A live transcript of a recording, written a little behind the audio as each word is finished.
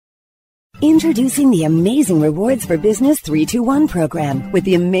Introducing the Amazing Rewards for Business 321 program. With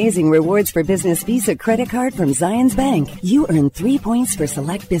the Amazing Rewards for Business Visa credit card from Zions Bank, you earn 3 points for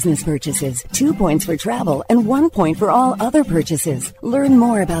select business purchases, 2 points for travel, and 1 point for all other purchases. Learn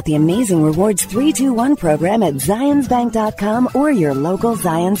more about the Amazing Rewards 321 program at zionsbank.com or your local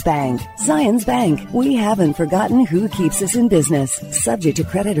Zions Bank. Zions Bank, we haven't forgotten who keeps us in business. Subject to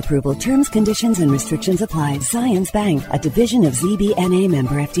credit approval, terms, conditions, and restrictions apply. Zions Bank, a division of ZBNA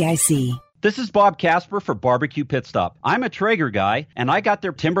member FDIC. This is Bob Casper for Barbecue Pit Stop. I'm a Traeger guy, and I got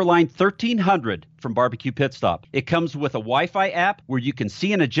their Timberline 1300 from Barbecue Pit Stop. It comes with a Wi-Fi app where you can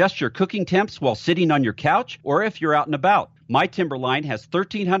see and adjust your cooking temps while sitting on your couch or if you're out and about. My Timberline has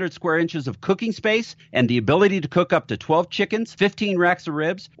 1,300 square inches of cooking space and the ability to cook up to 12 chickens, 15 racks of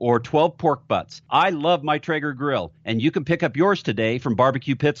ribs, or 12 pork butts. I love my Traeger grill, and you can pick up yours today from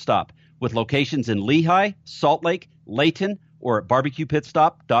Barbecue Pit Stop with locations in Lehigh, Salt Lake, Layton, or at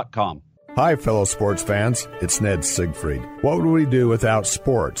barbecuepitstop.com. Hi, fellow sports fans. It's Ned Siegfried. What would we do without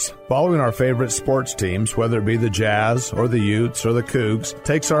sports? Following our favorite sports teams, whether it be the Jazz or the Utes or the Cougs,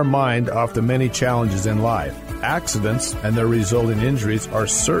 takes our mind off the many challenges in life. Accidents and their resulting injuries are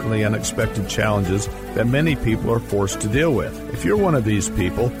certainly unexpected challenges that many people are forced to deal with. If you're one of these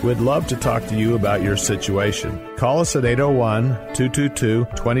people, we'd love to talk to you about your situation. Call us at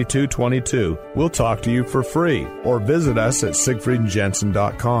 801-222-2222. We'll talk to you for free, or visit us at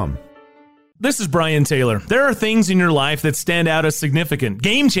siegfriedandjensen.com. This is Brian Taylor. There are things in your life that stand out as significant,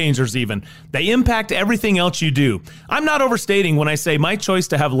 game changers even. They impact everything else you do. I'm not overstating when I say my choice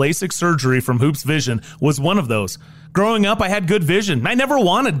to have LASIK surgery from Hoops Vision was one of those. Growing up, I had good vision. I never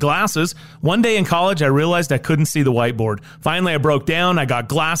wanted glasses. One day in college, I realized I couldn't see the whiteboard. Finally, I broke down. I got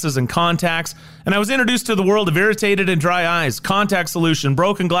glasses and contacts, and I was introduced to the world of irritated and dry eyes, contact solution,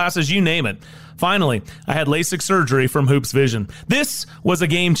 broken glasses, you name it. Finally, I had LASIK surgery from Hoops Vision. This was a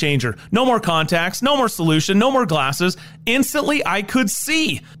game changer. No more contacts, no more solution, no more glasses. Instantly, I could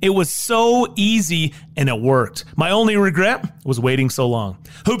see. It was so easy, and it worked. My only regret was waiting so long.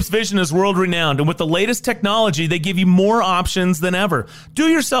 Hoops Vision is world-renowned, and with the latest technology, they give you more options than ever. Do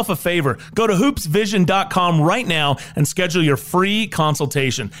yourself a favor. Go to hoopsvision.com right now and schedule your free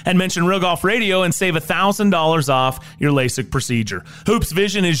consultation. And mention Real Golf Radio and save $1,000 off your LASIK procedure. Hoops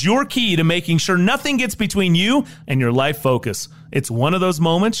Vision is your key to making sure nothing gets between you and your life focus. It's one of those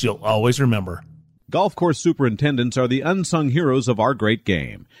moments you'll always remember. Golf course superintendents are the unsung heroes of our great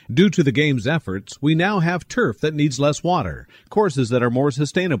game. Due to the game's efforts, we now have turf that needs less water, courses that are more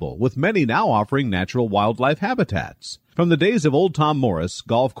sustainable, with many now offering natural wildlife habitats. From the days of old Tom Morris,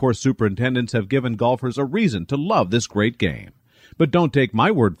 golf course superintendents have given golfers a reason to love this great game. But don't take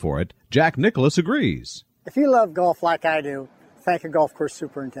my word for it. Jack Nicklaus agrees. If you love golf like I do, thank a golf course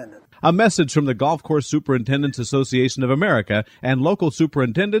superintendent. A message from the Golf Course Superintendents Association of America and local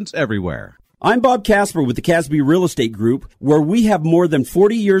superintendents everywhere. I'm Bob Casper with the Casby Real Estate Group, where we have more than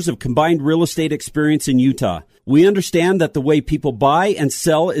 40 years of combined real estate experience in Utah. We understand that the way people buy and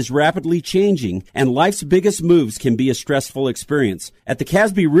sell is rapidly changing, and life's biggest moves can be a stressful experience. At the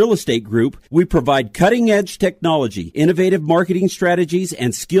Casby Real Estate Group, we provide cutting-edge technology, innovative marketing strategies,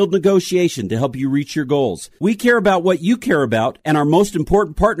 and skilled negotiation to help you reach your goals. We care about what you care about, and our most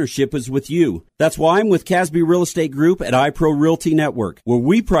important partnership is with you. That's why I'm with Casby Real Estate Group at iPro Realty Network, where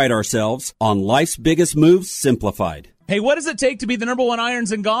we pride ourselves on life's biggest moves simplified. Hey, what does it take to be the number one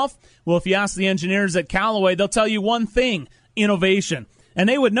irons in golf? Well, if you ask the engineers at Callaway, they'll tell you one thing: innovation. And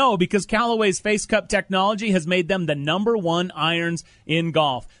they would know because Callaway's Face Cup technology has made them the number one irons in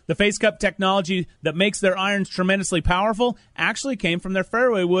golf. The Face Cup technology that makes their irons tremendously powerful actually came from their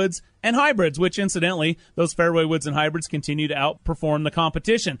fairway woods and hybrids, which incidentally, those fairway woods and hybrids continue to outperform the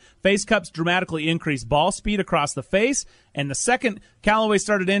competition. Face Cups dramatically increase ball speed across the face, and the second Callaway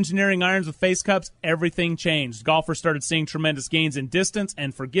started engineering irons with Face Cups, everything changed. Golfers started seeing tremendous gains in distance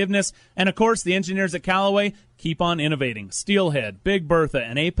and forgiveness, and of course, the engineers at Callaway keep on innovating. Steelhead, Big Bertha,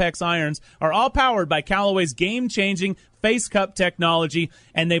 and Apex irons are all powered by Callaway's game-changing Face Cup technology,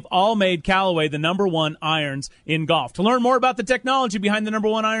 and they've all made Callaway the number one irons in golf. To learn more about the technology behind the number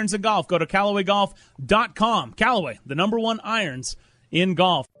one irons in golf, go to CallawayGolf.com. Callaway, the number one irons in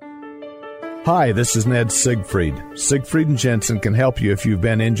golf. Hi, this is Ned Siegfried. Siegfried and Jensen can help you if you've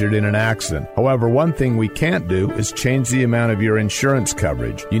been injured in an accident. However, one thing we can't do is change the amount of your insurance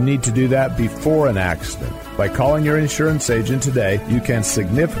coverage. You need to do that before an accident. By calling your insurance agent today, you can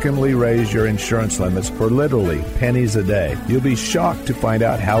significantly raise your insurance limits for literally pennies a day. You'll be shocked to find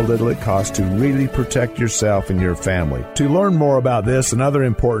out how little it costs to really protect yourself and your family. To learn more about this and other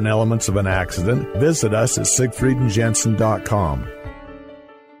important elements of an accident, visit us at SiegfriedandJensen.com.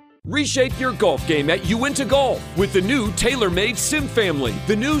 Reshape your golf game at Uinta Golf with the new tailor-made Sim family.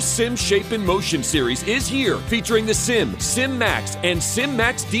 The new Sim Shape and Motion series is here, featuring the Sim, Sim Max, and Sim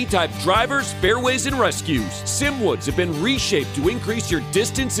Max D-type drivers, fairways, and rescues. Sim woods have been reshaped to increase your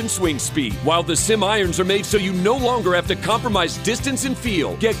distance and swing speed, while the Sim irons are made so you no longer have to compromise distance and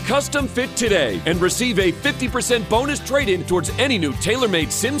feel. Get custom fit today and receive a 50% bonus trade-in towards any new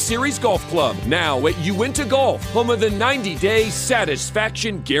tailor-made Sim Series golf club. Now at Uinta Golf, home of the 90-day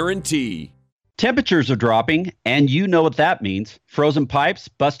satisfaction guarantee. Temperatures are dropping, and you know what that means. Frozen pipes,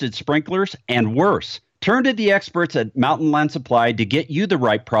 busted sprinklers, and worse. Turn to the experts at Mountain Land Supply to get you the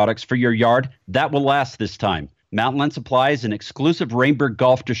right products for your yard that will last this time. Mountain Land Supply is an exclusive Rainbird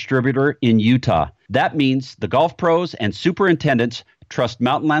golf distributor in Utah. That means the golf pros and superintendents trust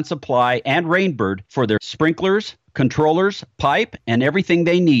Mountain Land Supply and Rainbird for their sprinklers, controllers, pipe, and everything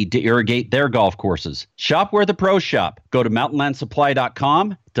they need to irrigate their golf courses. Shop where the pros shop. Go to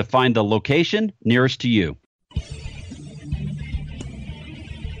mountainlandsupply.com to find the location nearest to you.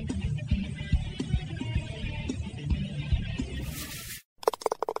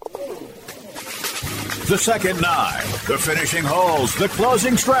 The second nine, the finishing holes, the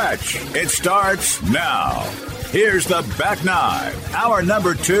closing stretch. It starts now. Here's the back nine, hour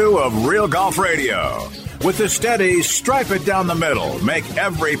number 2 of Real Golf Radio. With the steady, stripe it down the middle, make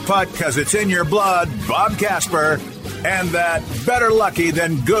every putt 'cause it's in your blood, Bob Casper, and that better lucky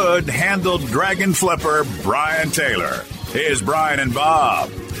than good handled dragon flipper, Brian Taylor. Here's Brian and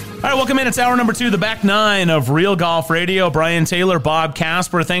Bob. All right, welcome in. It's hour number 2, the back nine of Real Golf Radio. Brian Taylor, Bob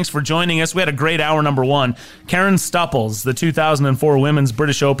Casper, thanks for joining us. We had a great hour number 1. Karen Stupples, the 2004 Women's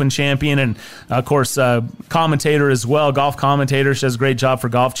British Open champion and, of course, commentator as well, golf commentator. She does a great job for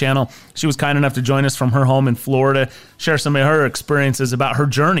Golf Channel. She was kind enough to join us from her home in Florida, share some of her experiences about her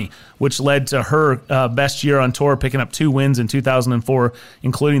journey, which led to her best year on tour, picking up 2 wins in 2004,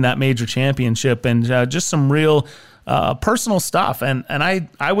 including that major championship, and just some real personal stuff, and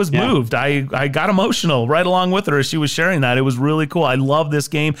I was moved. I got emotional right along with her as she was sharing that. It was really cool. I love this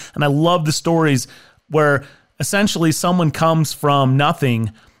game, and I love the stories where essentially someone comes from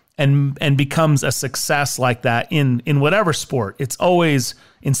nothing and becomes a success like that in whatever sport. It's always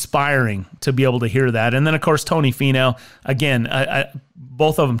inspiring to be able to hear that. And then, of course, Tony Finau, again,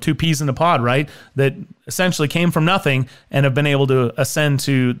 both of them 2 peas in a pod, right? That essentially came from nothing and have been able to ascend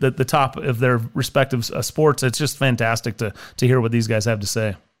to the top of their respective sports. It's just fantastic to hear what these guys have to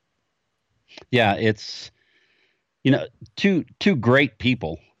say. Yeah, it's, two great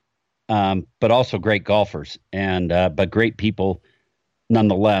people, but also great golfers, and but great people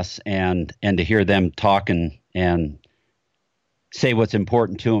nonetheless, and to hear them talk and say what's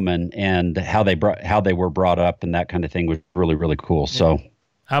important to them and how they were brought up and that kind of thing was really, really cool. So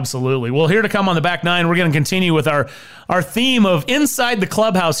absolutely. Well, here to come on the back nine, we're going to continue with our theme of inside the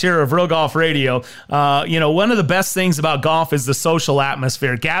clubhouse here of Real Golf Radio. One of the best things about golf is the social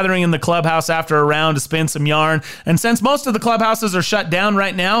atmosphere, gathering in the clubhouse after a round to spin some yarn. And since most of the clubhouses are shut down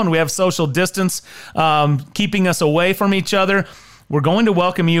right now and we have social distance keeping us away from each other, we're going to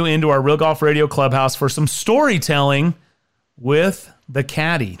welcome you into our Real Golf Radio clubhouse for some storytelling with the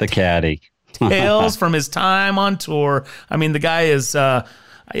Caddie. The Caddie. Tales from his time on tour. I mean, the guy is,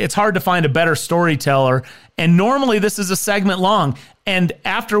 it's hard to find a better storyteller. And normally this is a segment long. And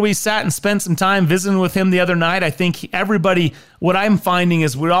after we sat and spent some time visiting with him the other night, I think everybody, what I'm finding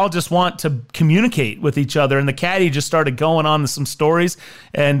is we all just want to communicate with each other. And the Caddie just started going on some stories,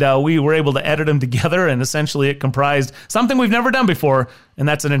 and we were able to edit them together. And essentially it comprised something we've never done before. And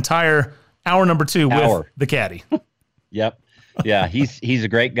that's an entire hour number 2 with the Caddie. Yep. Yeah, he's a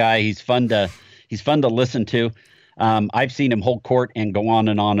great guy. He's fun to listen to. I've seen him hold court and go on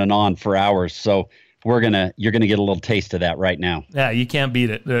and on and on for hours. So you're gonna get a little taste of that right now. Yeah, you can't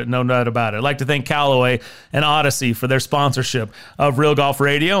beat it. No doubt about it. I'd like to thank Callaway and Odyssey for their sponsorship of Real Golf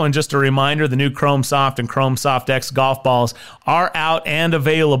Radio. And just a reminder, the new Chrome Soft and Chrome Soft X golf balls are out and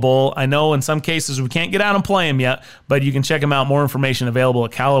available. I know in some cases we can't get out and play them yet, but you can check them out. More information available at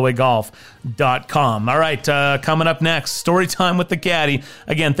CallawayGolf.com. All right, coming up next, story time with the Caddie.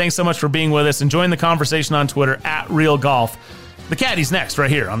 Again, thanks so much for being with us and join the conversation on Twitter at Real Golf. The Caddie's next right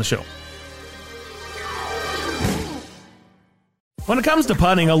here on the show. When it comes to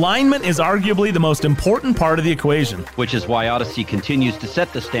putting, alignment is arguably the most important part of the equation. Which is why Odyssey continues to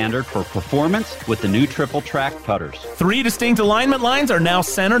set the standard for performance with the new triple track putters. 3 distinct alignment lines are now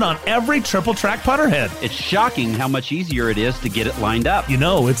centered on every triple track putter head. It's shocking how much easier it is to get it lined up.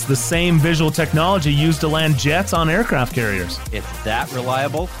 It's the same visual technology used to land jets on aircraft carriers. It's that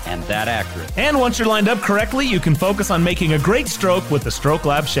reliable and that accurate. And once you're lined up correctly, you can focus on making a great stroke with the Stroke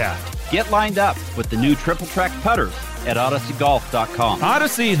Lab shaft. Get lined up with the new triple track putters at odysseygolf.com.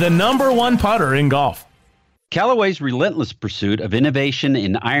 Odyssey, the #1 putter in golf. Callaway's relentless pursuit of innovation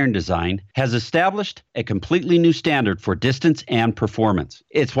in iron design has established a completely new standard for distance and performance.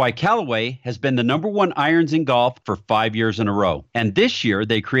 It's why Callaway has been the #1 irons in golf for 5 years in a row. And this year,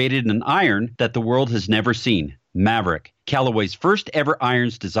 they created an iron that the world has never seen, Maverick, Callaway's first ever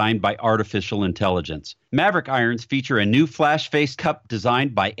irons designed by artificial intelligence. Maverick irons feature a new flash face cup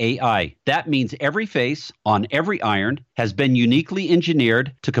designed by AI. That means every face on every iron has been uniquely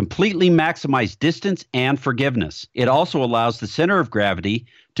engineered to completely maximize distance and forgiveness. It also allows the center of gravity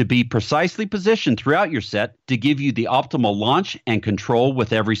to be precisely positioned throughout your set to give you the optimal launch and control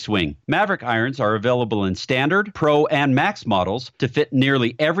with every swing. Maverick irons are available in standard, pro, and max models to fit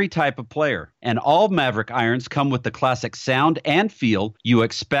nearly every type of player. And all Maverick irons come with the classic sound and feel you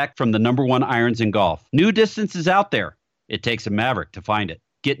expect from the #1 irons in golf. New distance is out there. It takes a Maverick to find it.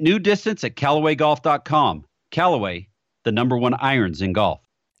 Get new distance at CallawayGolf.com. Callaway, the #1 irons in golf.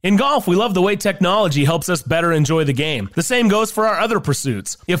 In golf, we love the way technology helps us better enjoy the game. The same goes for our other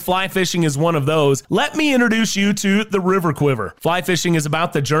pursuits. If fly fishing is one of those, let me introduce you to the River Quiver. Fly fishing is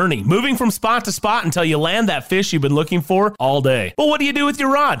about the journey, moving from spot to spot until you land that fish you've been looking for all day. But what do you do with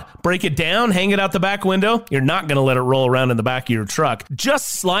your rod? Break it down, hang it out the back window? You're not going to let it roll around in the back of your truck. Just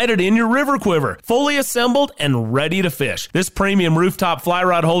slide it in your River Quiver, fully assembled and ready to fish. This premium rooftop fly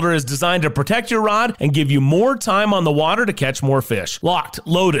rod holder is designed to protect your rod and give you more time on the water to catch more fish. Locked,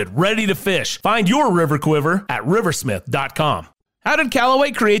 loaded, ready to fish. Find your River Quiver at riversmith.com. How did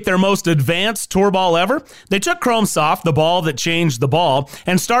Callaway create their most advanced tour ball ever? They took Chrome Soft, the ball that changed the ball,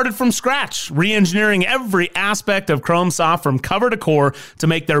 and started from scratch, re-engineering every aspect of Chrome Soft from cover to core to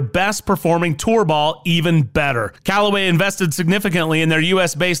make their best performing tour ball even better. Callaway invested significantly in their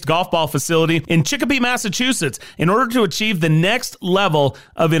US-based golf ball facility in Chicopee, Massachusetts, in order to achieve the next level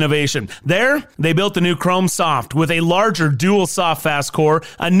of innovation. There, they built the new Chrome Soft with a larger dual soft fast core,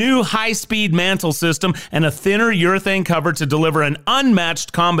 a new high-speed mantle system, and a thinner urethane cover to deliver an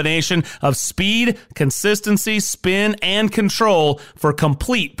unmatched combination of speed, consistency, spin, and control for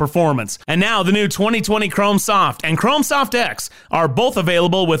complete performance. And now the new 2020 Chrome Soft and Chrome Soft X are both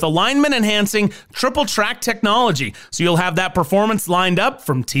available with alignment enhancing triple track technology, so you'll have that performance lined up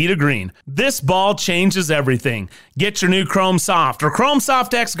from tee to green. This ball changes everything. Get your new Chrome Soft or Chrome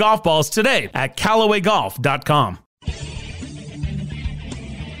Soft X golf balls today at CallawayGolf.com.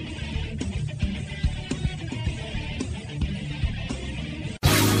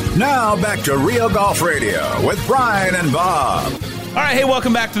 Now back to Real Golf Radio with Brian and Bob. All right, hey,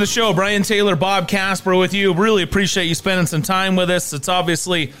 welcome back to the show. Brian Taylor, Bob Casper with you. Really appreciate you spending some time with us. It's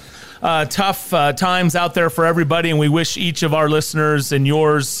obviously tough times out there for everybody, and we wish each of our listeners and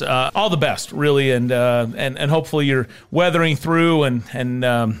yours all the best, really, and hopefully you're weathering through and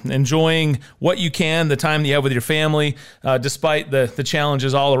enjoying what you can, the time that you have with your family, despite the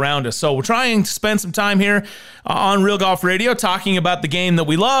challenges all around us. So we're trying to spend some time here on Real Golf Radio talking about the game that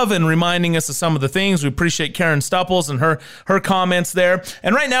we love and reminding us of some of the things. We appreciate Karen Stupples and her comments there.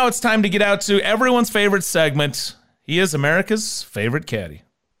 And right now it's time to get out to everyone's favorite segment. He is America's favorite caddy.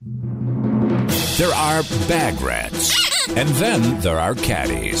 There are bag rats, and then there are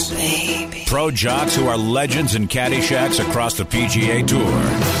caddies. Baby. Pro jocks who are legends in caddy shacks across the PGA Tour.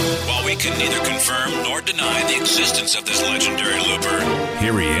 While we can neither confirm nor deny the existence of this legendary looper,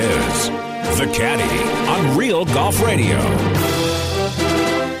 here he is, the Caddie, on Real Golf Radio.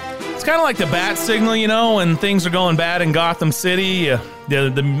 It's kind of like the bat signal, you know, when things are going bad in Gotham City.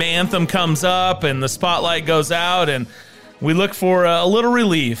 The anthem comes up and the spotlight goes out, and we look for a little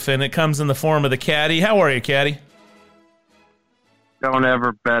relief, and it comes in the form of the Caddie. How are you, Caddie? Don't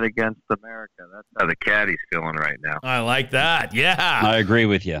ever bet against America. That's how the Caddie's feeling right now. I like that. Yeah. I agree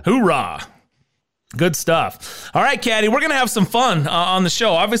with you. Hoorah. Good stuff. All right, Caddie, we're going to have some fun on the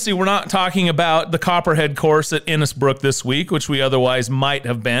show. Obviously, we're not talking about the Copperhead course at Innisbrook this week, which we otherwise might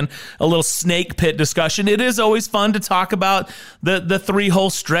have been. A little snake pit discussion. It is always fun to talk about the three-hole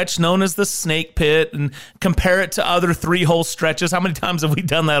stretch known as the snake pit and compare it to other three-hole stretches. How many times have we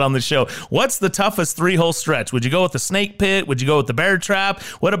done that on the show? What's the toughest three-hole stretch? Would you go with the snake pit? Would you go with the bear trap?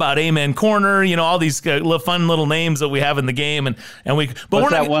 What about Amen Corner? You know, all these fun little names that we have in the game. And we. But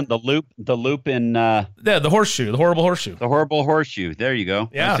what's that one? The loop in... the horseshoe, the horrible horseshoe. The horrible horseshoe. There you go.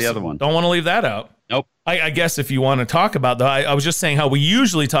 Yeah, that's the other one. Don't want to leave that out. Nope. I guess if you want to talk about that, I was just saying how we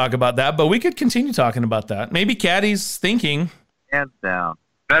usually talk about that, but we could continue talking about that. Maybe Caddie's thinking. Hands down.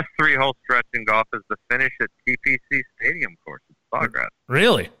 Best three-hole stretch in golf is the finish at TPC Stadium course in Sawgrass.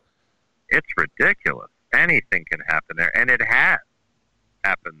 Really? It's ridiculous. Anything can happen there, and it has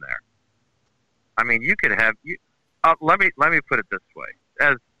happened there. I mean, you could have... let me put it this way.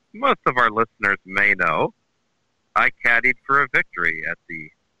 As most of our listeners may know, I caddied for a victory at the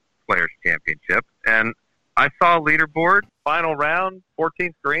Players Championship, and I saw a leaderboard, final round,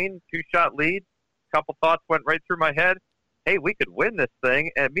 14th green, 2-shot lead. A couple thoughts went right through my head. Hey, we could win this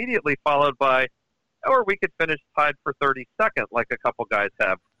thing, and immediately followed by, or we could finish tied for 32nd, like a couple guys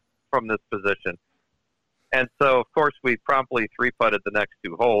have from this position. And so, of course, we promptly 3-putted the next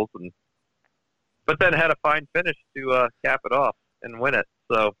 2 holes, but then had a fine finish to cap it off and win it.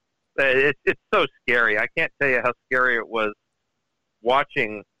 So it's so scary. I can't tell you how scary it was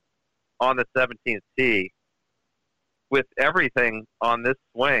watching on the 17th tee with everything on this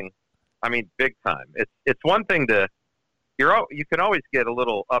swing. I mean, big time. It's one thing to you can always get a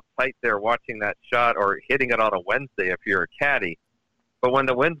little uptight there watching that shot or hitting it on a Wednesday if you're a caddy. But when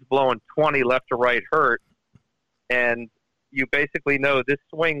the wind's blowing 20 left to right hurt, and you basically know this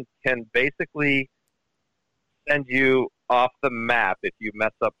swing can basically send you off the map if you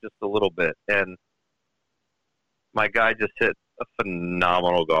mess up just a little bit. And my guy just hit a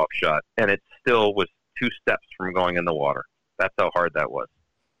phenomenal golf shot, and it still was 2 steps from going in the water. That's how hard that was.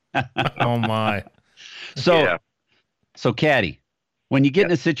 Oh, my. So, Caddie, when you get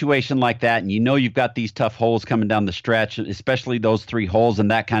in a situation like that and you know you've got these tough holes coming down the stretch, especially those 3 holes and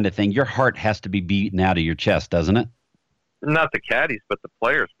that kind of thing, your heart has to be beaten out of your chest, doesn't it? Not the caddies, but the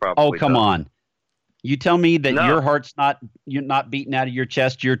players probably. Oh, come on. You tell me that No. your heart's you're not beaten out of your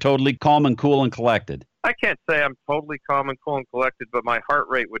chest. You're totally calm and cool and collected. I can't say I'm totally calm and cool and collected, but my heart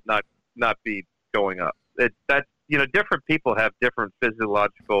rate would not be going up. Different people have different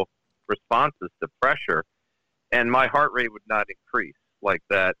physiological responses to pressure, and my heart rate would not increase like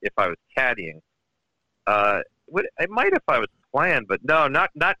that if I was caddying. It might if I was playing, but no,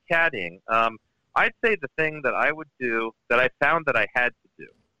 not caddying. I'd say the thing that I would do that I found that I had to do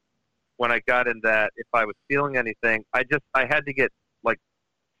when I got in that, if I was feeling anything, I had to get like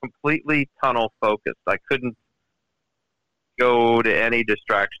completely tunnel focused. I couldn't go to any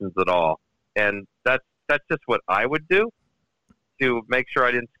distractions at all. And that's just what I would do to make sure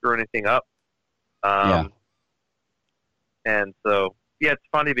I didn't screw anything up. And so, it's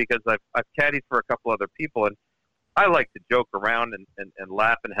funny because I've caddied for a couple other people, and I like to joke around and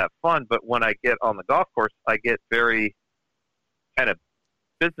laugh and have fun. But when I get on the golf course, I get very kind of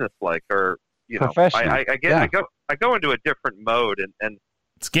businesslike, or professional. I go into a different mode, and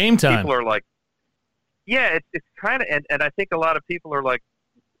it's game time. People are like, it's kind of, and I think a lot of people are like,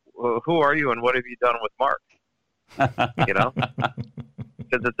 well, who are you and what have you done with Mark?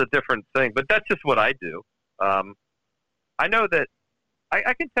 Because it's a different thing. But that's just what I do. I know that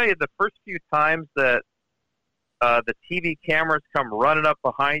I can tell you the first few times that the TV cameras come running up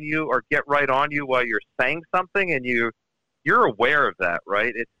behind you or get right on you while you're saying something, and you're aware of that,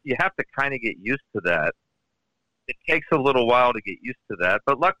 right? You have to kind of get used to that. It takes a little while to get used to that,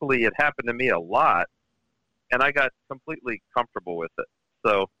 but luckily it happened to me a lot, and I got completely comfortable with it.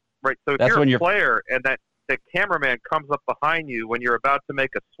 So, right, so if you're a player and that the cameraman comes up behind you when you're about to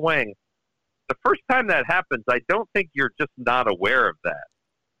make a swing, the first time that happens, I don't think you're just not aware of that.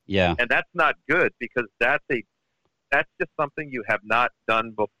 Yeah. And that's not good, because that's just something you have not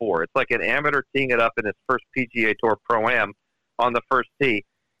done before. It's like an amateur teeing it up in his first PGA Tour Pro-Am on the first tee.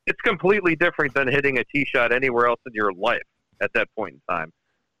 It's completely different than hitting a tee shot anywhere else in your life at that point in time.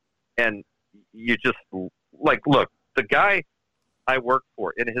 And you just, look, the guy I worked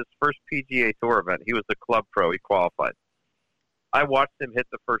for in his first PGA Tour event, he was a club pro, he qualified. I watched him hit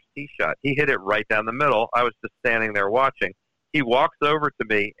the first tee shot. He hit it right down the middle. I was just standing there watching. He walks over to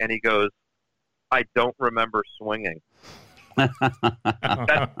me and he goes, I don't remember swinging. That's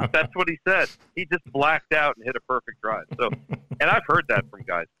what he said. He just blacked out and hit a perfect drive. So, and I've heard that from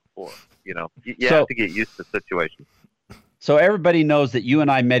guys before. You have to get used to situations. So everybody knows that you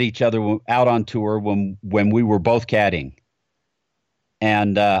and I met each other out on tour when we were both caddying.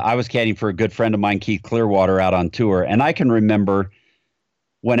 And I was caddying for a good friend of mine, Keith Clearwater, out on tour. And I can remember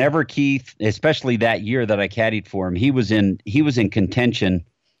whenever Keith, especially that year that I caddied for him, he was in contention.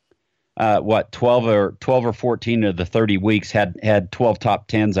 12 or 14 of the 30 weeks had 12 top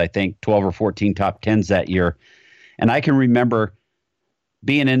 10s, I think, 12 or 14 top 10s that year. And I can remember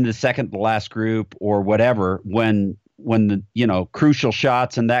being in the second to last group or whatever when the crucial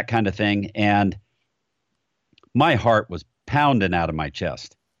shots and that kind of thing, and my heart was pounding out of my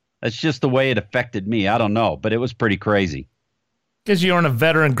chest. That's just the way it affected me. I don't know, but it was pretty crazy. Because you aren't a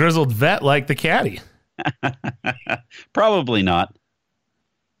veteran grizzled vet like the caddy. Probably not.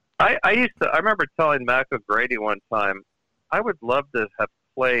 I remember telling Mac O'Grady one time, I would love to have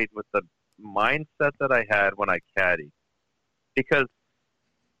played with the mindset that I had when I caddied. Because,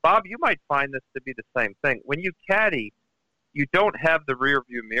 Bob, you might find this to be the same thing. When you caddy, you don't have the rear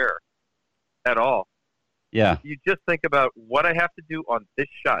view mirror at all. Yeah. You just think about what I have to do on this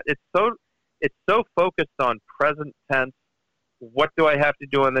shot. It's so focused on present tense. What do I have to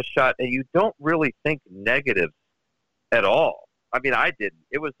do on this shot? And you don't really think negatives at all. I mean, I didn't.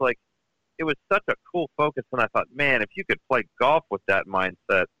 It was such a cool focus, and I thought, man, if you could play golf with that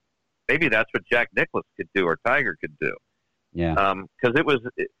mindset, maybe that's what Jack Nicklaus could do or Tiger could do. Yeah. Because it was,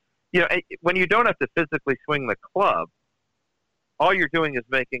 when you don't have to physically swing the club, all you're doing is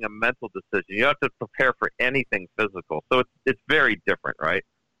making a mental decision. You don't have to prepare for anything physical. So it's very different, right?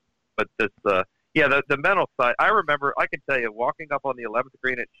 But this, the mental side, I remember, I can tell you, walking up on the 11th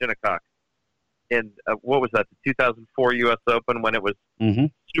green at Shinnecock in, what was that, the 2004 U.S. Open, when it was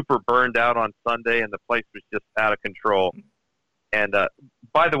super burned out on Sunday and the place was just out of control. And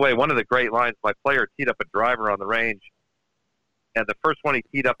by the way, one of the great lines, my player teed up a driver on the range, and the first one he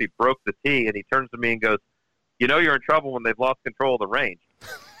teed up, he broke the tee, and he turns to me and goes, "You know you're in trouble when they've lost control of the range."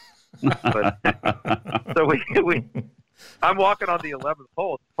 But, so I'm walking on the 11th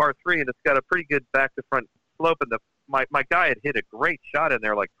hole, it's par 3, and it's got a pretty good back-to-front slope, and my guy had hit a great shot in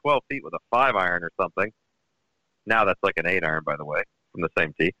there, like 12 feet with a 5-iron or something. Now that's like an 8-iron, by the way, from the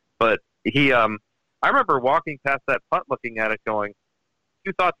same tee. But I remember walking past that putt, looking at it, going,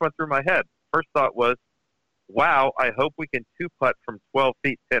 two thoughts went through my head. First thought was, wow, I hope we can two-putt from 12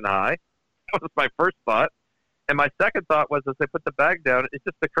 feet pin high. That was my first thought. And my second thought was, as I put the bag down, it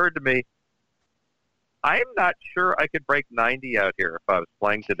just occurred to me, I'm not sure I could break 90 out here if I was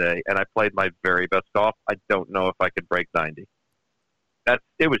playing today, and I played my very best golf. I don't know if I could break 90.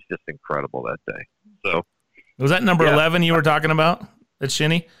 It was just incredible that day. So, was that number 11 you were talking about at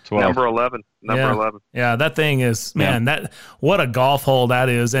Shinny? 12. Number 11. Number 11. Yeah, that thing is, man, what a golf hole that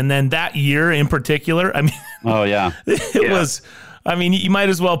is. And then that year in particular, I mean, oh, yeah. It was, I mean, you might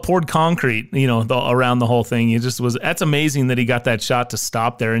as well poured concrete, around the whole thing. That's amazing that he got that shot to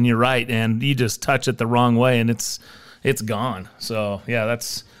stop there. And you're right. And you just touch it the wrong way and it's gone. So, yeah,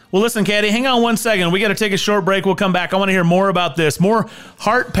 well, listen, Caddie, hang on 1 second. We got to take a short break. We'll come back. I want to hear more about this, more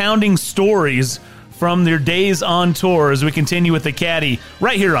heart-pounding stories from their days on tour as we continue with the Caddie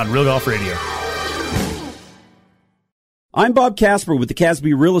right here on Real Golf Radio. I'm Bob Casper with the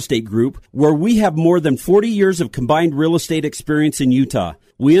Casper Real Estate Group, where we have more than 40 years of combined real estate experience in Utah.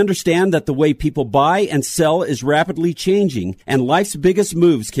 We understand that the way people buy and sell is rapidly changing, and life's biggest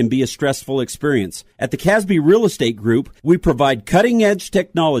moves can be a stressful experience. At the Casper Real Estate Group, we provide cutting-edge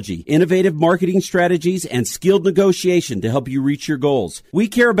technology, innovative marketing strategies, and skilled negotiation to help you reach your goals. We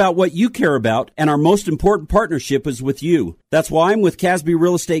care about what you care about, and our most important partnership is with you. That's why I'm with Casper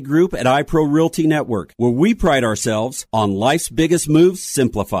Real Estate Group at iPro Realty Network, where we pride ourselves on life's biggest moves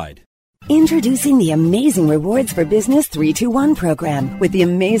simplified. Introducing the Amazing Rewards for Business 321 program. With the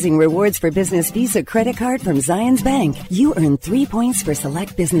Amazing Rewards for Business Visa credit card from Zions Bank, you earn 3 points for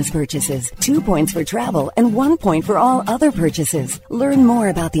select business purchases, 2 points for travel, and 1 point for all other purchases. Learn more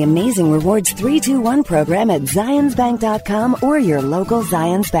about the Amazing Rewards 321 program at zionsbank.com or your local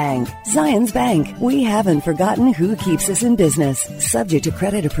Zions Bank. Zions Bank, we haven't forgotten who keeps us in business. Subject to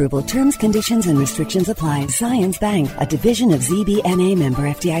credit approval, terms, conditions, and restrictions apply. Zions Bank, a division of ZBNA member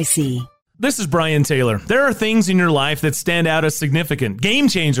FDIC. This is Brian Taylor. There are things in your life that stand out as significant, game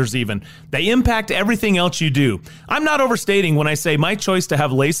changers even. They impact everything else you do. I'm not overstating when I say my choice to have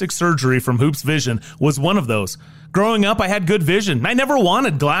LASIK surgery from Hoops Vision was one of those. Growing up, I had good vision. I never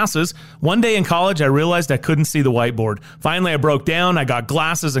wanted glasses. One day in college, I realized I couldn't see the whiteboard. Finally, I broke down. I got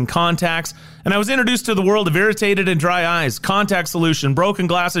glasses and contacts, and I was introduced to the world of irritated and dry eyes, contact solution, broken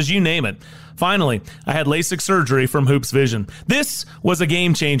glasses, you name it. Finally, I had LASIK surgery from Hoops Vision. This was a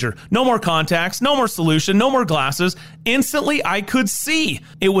game changer. No more contacts, no more solution, no more glasses. Instantly, I could see.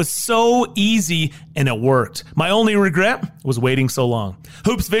 It was so easy, and it worked. My only regret was waiting so long.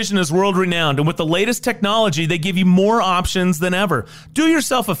 Hoops Vision is world-renowned, and with the latest technology, they give you more options than ever. Do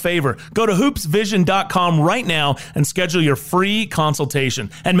yourself a favor. Go to hoopsvision.com right now and schedule your free consultation.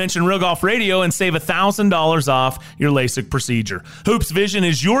 And mention Real Golf Radio and save $1,000 off your LASIK procedure. Hoops Vision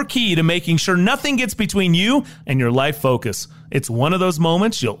is your key to making sure nothing gets between you and your life focus. It's one of those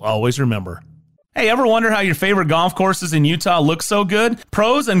moments you'll always remember. Hey, ever wonder how your favorite golf courses in Utah look so good?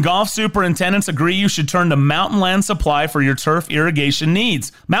 Pros and golf superintendents agree you should turn to Mountain Land Supply for your turf irrigation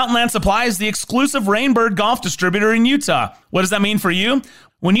needs. Mountain Land Supply is the exclusive Rainbird golf distributor in Utah. What does that mean for you?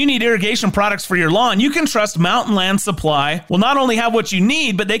 When you need irrigation products for your lawn, you can trust Mountain Land Supply will not only have what you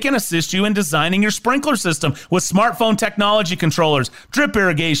need, but they can assist you in designing your sprinkler system with smartphone technology controllers, drip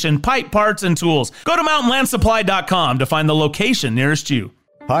irrigation, pipe parts, and tools. Go to mountainlandsupply.com to find the location nearest you.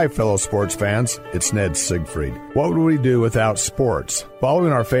 Hi, fellow sports fans. It's Ned Siegfried. What would we do without sports?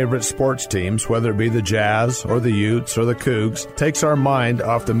 Following our favorite sports teams, whether it be the Jazz or the Utes or the Cougs, takes our mind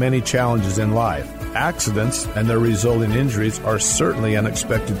off the many challenges in life. Accidents and their resulting injuries are certainly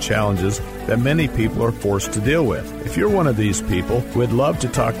unexpected challenges that many people are forced to deal with. If you're one of these people, we'd love to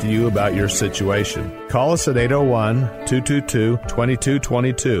talk to you about your situation. Call us at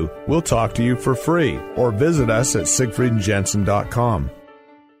 801-222-2222. We'll talk to you for free, or visit us at siegfriedandjensen.com.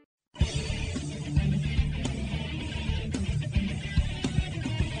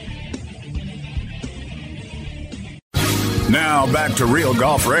 Now back to Real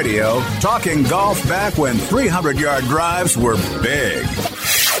Golf Radio, talking golf back when 300-yard drives were big.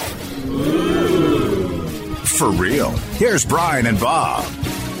 For real. Here's Brian and Bob.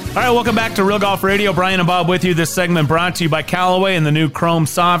 All right, welcome back to Real Golf Radio. Brian and Bob with you. This segment brought to you by Callaway and the new Chrome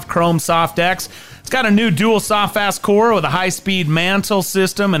Soft X. It's got a new dual soft fast core with a high-speed mantle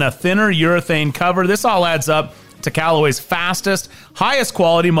system and a thinner urethane cover. This all adds up to Callaway's fastest, highest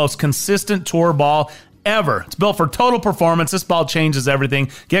quality, most consistent tour ball ever. It's built for total performance. This ball changes everything.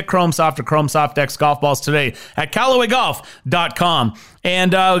 Get Chrome Soft or Chrome Soft X golf balls today at CallawayGolf.com.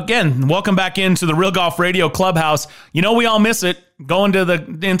 And again, welcome back into the Real Golf Radio Clubhouse. You know we all miss it. Going to the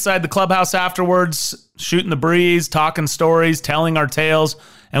inside the clubhouse afterwards, shooting the breeze, talking stories, telling our tales,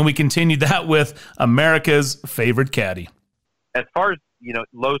 and we continued that with America's favorite caddy. As far as,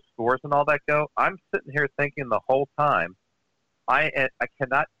 low scores and all that go, I'm sitting here thinking the whole time, I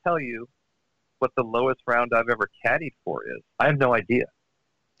cannot tell you what the lowest round I've ever caddied for is. I have no idea.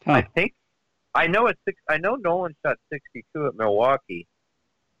 Huh. I know Nolan shot 62 at Milwaukee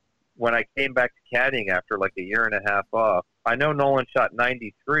when I came back to caddying after like a year and a half off. I know Nolan shot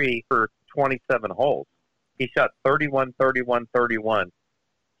 93 for 27 holes. He shot 31, 31, 31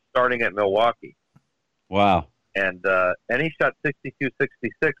 starting at Milwaukee. Wow. And he shot 62,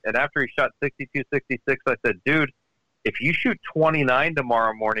 66. And after he shot 62, 66, I said, dude, if you shoot 29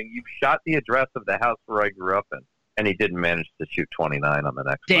 tomorrow morning, you've shot the address of the house where I grew up in. And he didn't manage to shoot 29 on the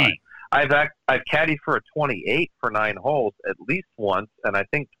next nine. I've caddied for a 28 for 9 holes at least once, and I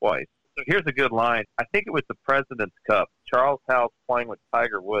think twice. So here's a good line. I think it was the President's Cup. Charles Howell's playing with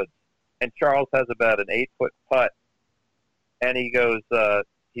Tiger Woods, and Charles has about an 8-foot putt, and he goes,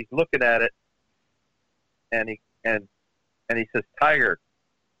 he's looking at it, and he says, Tiger,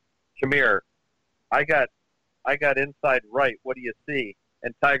 come here. I got inside right. What do you see?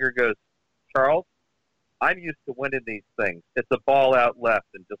 And Tiger goes, Charles, I'm used to winning these things. It's a ball out left,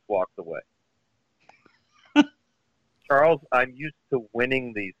 and just walks away. Charles, I'm used to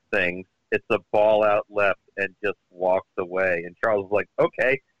winning these things. It's a ball out left, and just walks away. And Charles was like,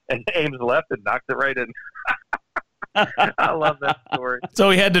 okay, and aims left and knocks it right in. I love that story. So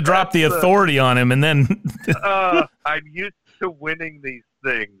he had to drop the authority on him, and then I'm used to winning these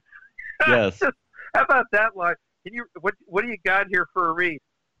things. Yes. How about that line? What do you got here for a read?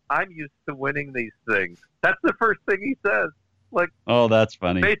 I'm used to winning these things. That's the first thing he says. Like, oh, that's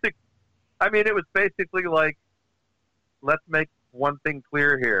funny. It was basically like, let's make one thing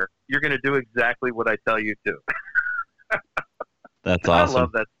clear here. You're going to do exactly what I tell you to. That's awesome. I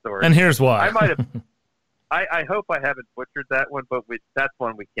love that story. And here's why. I might have. I hope I haven't butchered that one, but that's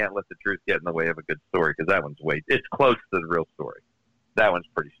one we can't let the truth get in the way of a good story, because that one's it's close to the real story. That one's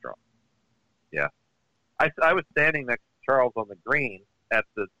pretty strong. Yeah. I was standing next to Charles on the green at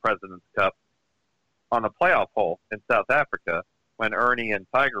the President's Cup on a playoff hole in South Africa when Ernie and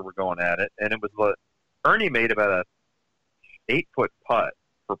Tiger were going at it, and it was Ernie made about a 8-foot putt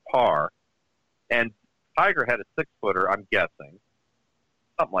for par, and Tiger had a 6-footer, I'm guessing,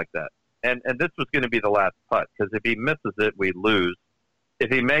 something like that. And this was going to be the last putt, because if he misses it, we lose.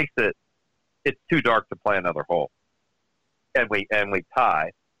 If he makes it, it's too dark to play another hole, and we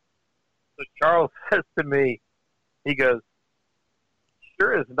tie. So Charles says to me, he goes,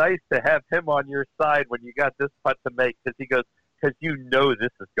 sure is nice to have him on your side when you got this putt to make, because he goes, because you know this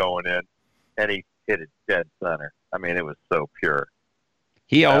is going in, and he hit it dead center. I mean, it was so pure.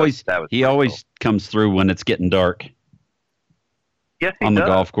 He always comes through when it's getting dark. Yes, he on does. The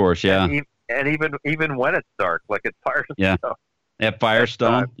golf course, yeah. And even when it's dark, like at Firestone. Yeah, at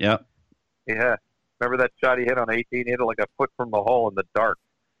Firestone, yep. Yeah. Remember that shot he hit on 18? He hit it like a foot from the hole in the dark.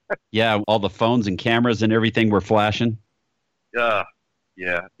 Yeah, all the phones and cameras and everything were flashing. Yeah.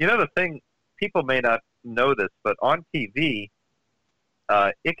 You know the thing, people may not know this, but on TV,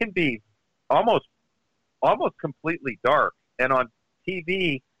 it can be almost completely dark. And on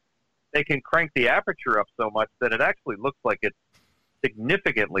TV, they can crank the aperture up so much that it actually looks like it's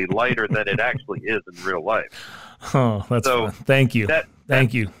significantly lighter than it actually is in real life. Oh, that's fun. Thank you.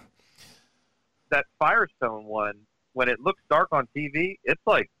 Thank you. That Firestone one, when it looks dark on TV, it's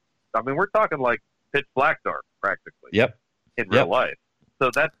like, I mean, we're talking like pitch black dark practically. Yep. In real life.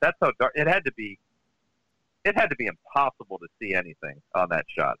 So that's how dark it had to be. It had to be impossible to see anything on that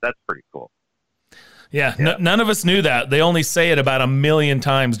shot. That's pretty cool. Yeah. None of us knew that. They only say it about 1 million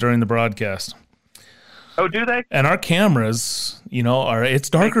times during the broadcast. Oh, do they? And our cameras, it's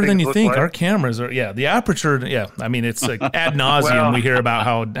darker than you think. Our cameras are, the aperture, I mean, it's like ad nauseum. We hear about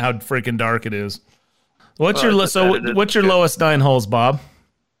how freaking dark it is. What's your lowest 9 holes, Bob?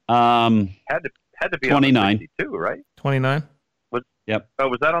 Had to be 29. On the 62, right? 29. Yep. Oh,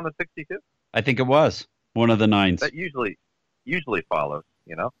 was that on the 62? I think it was one of the 9s. That usually follows,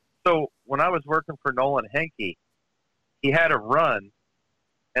 So when I was working for Nolan Henke, he had a run,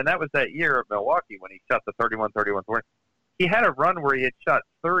 and that was that year at Milwaukee when he shot the 31-31. He had a run where he had shot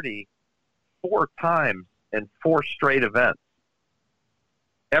 30 4 times in 4 straight events.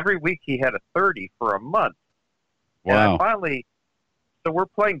 Every week he had a 30 for a month. Wow. And so we're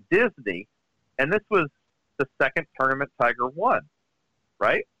playing Disney, and this was the second tournament Tiger won,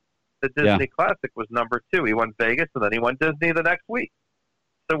 right? The Disney Classic was number 2. He won Vegas, and then he won Disney the next week.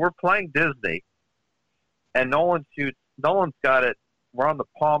 So we're playing Disney, and Nolan's got it. We're on the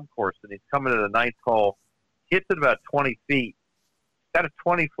Palm course, and he's coming to the 9th hole. Hits it about 20 feet. Got a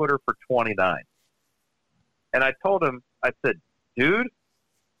 20-footer for 29. And I told him, I said, dude,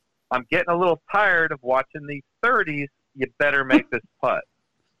 I'm getting a little tired of watching these 30s. You better make this putt.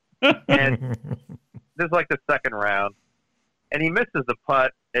 And this is like the second round. And he misses the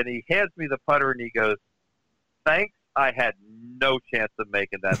putt, and he hands me the putter, and he goes, thanks, I had no chance of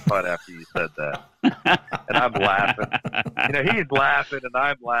making that putt after you said that. And I'm laughing. He's laughing, and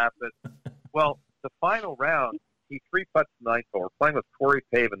I'm laughing. Well, the final round, he 3-putts the 9th hole. We're playing with Corey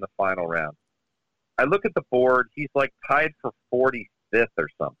Pave in the final round. I look at the board. He's like tied for 45th or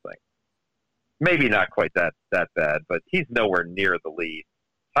something. Maybe not quite that bad, but he's nowhere near the lead.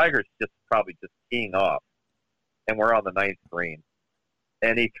 Tiger's probably just teeing off, and we're on the 9th green.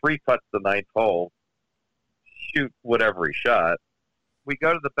 And he 3-putts the 9th hole, shoot whatever he shot. We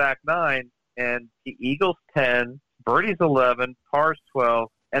go to the back 9, and he eagles 10, birdies 11, pars 12,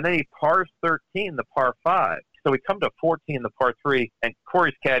 and then he pars 13, the par 5. So we come to 14, the par 3, and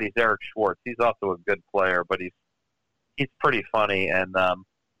Corey's caddy's Eric Schwartz. He's also a good player, but he's pretty funny. And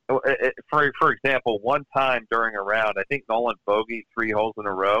for example, one time during a round, I think Nolan bogeyed 3 holes in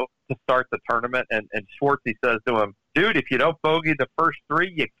a row to start the tournament, and Schwartzy says to him, dude, if you don't bogey the first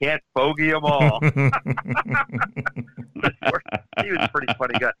 3, you can't bogey them all. He was a pretty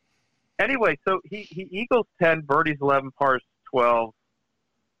funny guy. Anyway, so he eagles 10, birdies 11, pars 12,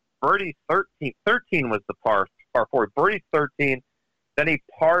 birdies 13. 13 was the par 4. Birdies 13, then he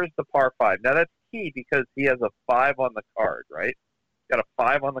pars the par 5. Now that's key because he has a 5 on the card, right? Got a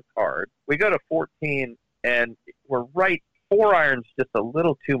 5 on the card. We go to 14, and we're right 4 irons, just a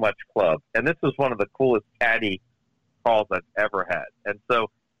little too much club. And this was one of the coolest caddy calls I've ever had. And so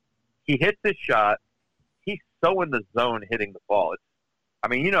he hits his shot. He's so in the zone hitting the ball.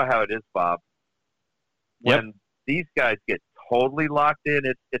 You know how it is, Bob. When these guys get totally locked in,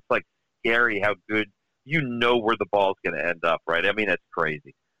 it's like scary how good where the ball's going to end up, right? It's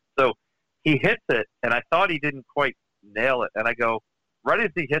crazy. So he hits it, and I thought he didn't quite nail it. And I go, right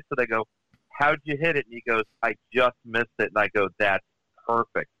as he hits it, I go, how'd you hit it? And he goes, I just missed it. And I go, that's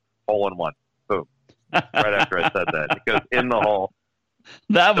perfect. Hole in one. Boom. Right after I said that. It goes in the hole.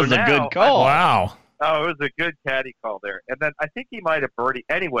 That was a good call. Wow. Oh, it was a good caddy call there. And then I think he might have birdied.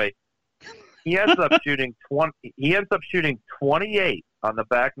 Anyway, he ends up shooting 20. He ends up shooting 28 on the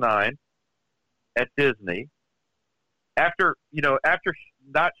back 9 at Disney. After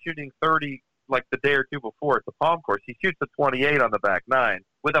not shooting 30 like the day or two before at the Palm course, he shoots a 28 on the back 9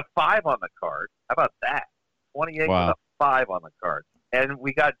 with a 5 on the card. How about that? 28 with a 5 on the card. And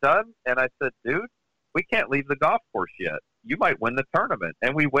we got done, and I said, dude, we can't leave the golf course yet. You might win the tournament.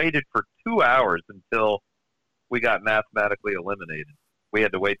 And we waited for 2 hours until we got mathematically eliminated. We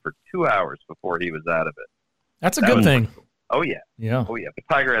had to wait for 2 hours before he was out of it. That's a good thing. Cool. Oh, yeah. Yeah. Oh, yeah. But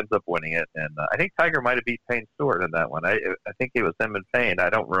Tiger ends up winning it. And I think Tiger might have beat Payne Stewart in that one. I think it was him and Payne. I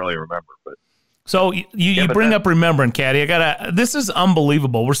don't really remember. But so you bring up remembering, Caddie. This is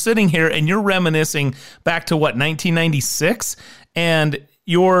unbelievable. We're sitting here, and you're reminiscing back to, 1996? And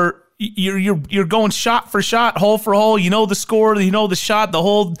you're going shot for shot, hole for hole. You know the score, you know the shot,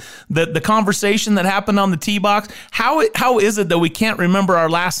 the conversation that happened on the tee box. How is it that we can't remember our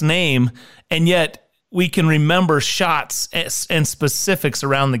last name, and yet we can remember shots and specifics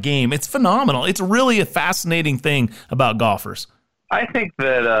around the game? It's phenomenal. It's really a fascinating thing about golfers. I think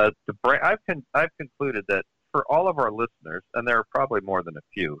that I've concluded that for all of our listeners, and there are probably more than a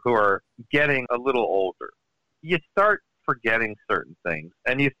few who are getting a little older, you start forgetting certain things,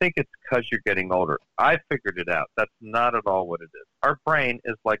 and you think it's because you're getting older. I figured it out. That's not at all what it is. Our brain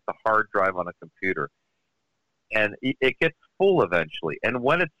is like the hard drive on a computer, and it gets full eventually. And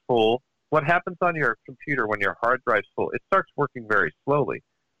when it's full, what happens on your computer when your hard drive's full? It starts working very slowly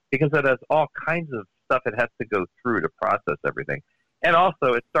because it has all kinds of stuff it has to go through to process everything. And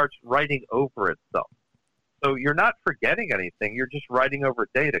also, it starts writing over itself. So you're not forgetting anything. You're just writing over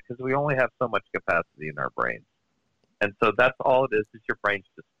data because we only have so much capacity in our brains. And so that's all it is your brain's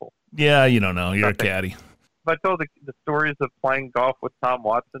just full. Yeah, you don't know. You're a caddy. If I told the stories of playing golf with Tom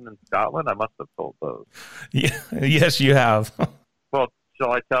Watson in Scotland, I must have told those. Yeah, yes, you have. Well,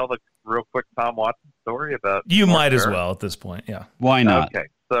 shall I tell the real quick Tom Watson story about... You might as well at this point, yeah. Why not? Okay,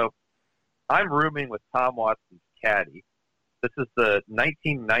 so I'm rooming with Tom Watson's caddy. This is the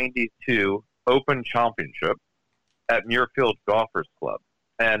 1992 Open Championship at Muirfield Golfers Club.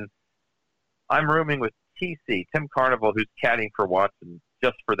 And I'm rooming with TC, Tim Carnival, who's caddying for Watson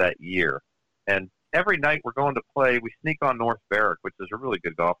just for that year. And every night we're going to play, we sneak on North Berwick, which is a really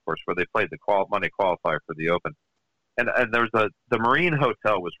good golf course where they played the Monday qualifier for the Open. And there's the Marine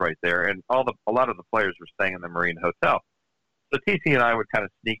Hotel was right there, and a lot of the players were staying in the Marine Hotel. So TC and I would kind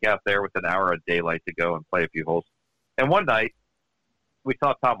of sneak out there with an hour of daylight to go and play a few holes. And one night, we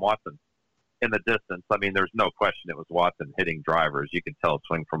saw Tom Watson in the distance. I mean, there's no question it was Watson hitting drivers. You could tell it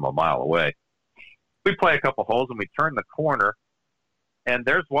swing from a mile away. We play a couple holes, and we turn the corner, and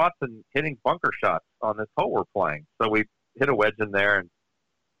there's Watson hitting bunker shots on this hole we're playing. So we hit a wedge in there,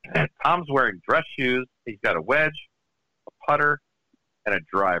 and Tom's wearing dress shoes. He's got a wedge, a putter, and a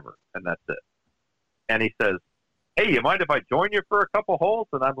driver, and that's it. And he says, "Hey, you mind if I join you for a couple holes?"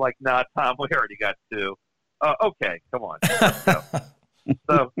 And I'm like, "Nah, Tom, we already got two." Okay, come on. Let's go.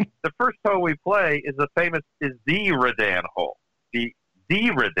 So the first hole we play is the Redan hole. The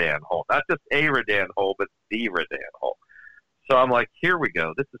Redan hole. Not just a Redan hole, but the Redan hole. So I'm like, here we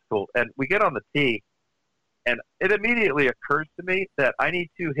go. This is cool. And we get on the tee, and it immediately occurs to me that I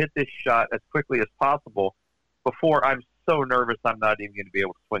need to hit this shot as quickly as possible before I'm so nervous I'm not even going to be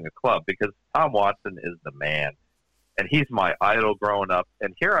able to swing a club, because Tom Watson is the man, and he's my idol growing up.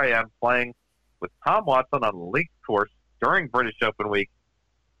 And here I am playing with Tom Watson on a links course during British Open week.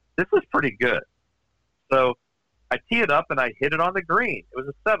 This is pretty good. So I tee it up, and I hit it on the green. It was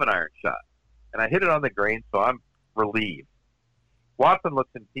a 7-iron shot, and I hit it on the green, so I'm relieved. Watson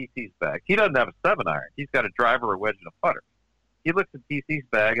looks in TC's bag. He doesn't have a 7-iron. He's got a driver, a wedge, and a putter. He looks in TC's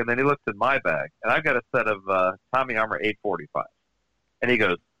bag, and then he looks in my bag, and I've got a set of Tommy Armour 845. And he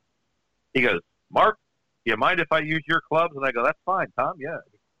goes, "Mark, do you mind if I use your clubs?" And I go, "That's fine, Tom, yeah."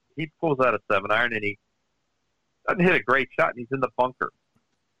 He pulls out a 7-iron, and he doesn't hit a great shot, and he's in the bunker.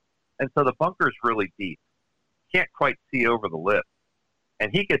 And so the bunker's really deep. Can't quite see over the lip.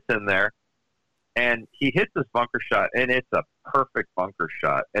 And he gets in there, and he hits this bunker shot, and it's a perfect bunker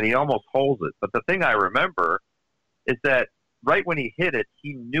shot, and he almost holds it. But the thing I remember is that right when he hit it,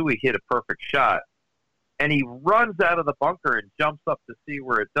 he knew he hit a perfect shot, and he runs out of the bunker and jumps up to see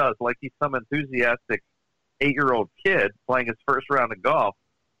where it does, like he's some enthusiastic 8-year-old kid playing his first round of golf.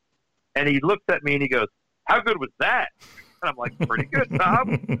 And he looks at me and he goes, "How good was that?" And I'm like, "Pretty good, Tom.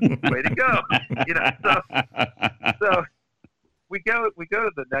 Way to go." You know, so we go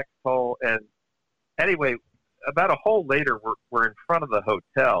to the next hole, and anyway, about a hole later, we're in front of the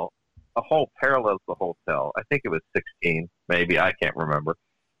hotel. A hole parallels the hotel. I think it was 16, maybe. I can't remember.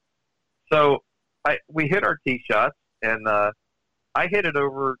 So we hit our tee shots, and I hit it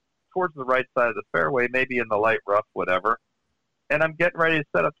over towards the right side of the fairway, maybe in the light rough, whatever. And I'm getting ready to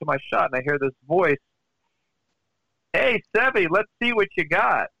set up to my shot, and I hear this voice, "Hey, Sevy, let's see what you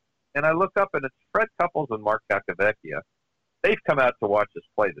got." And I look up, and it's Fred Couples and Mark Kakavecchia. They've come out to watch us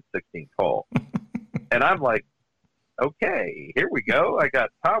play the 16th hole. And I'm like, okay, here we go. I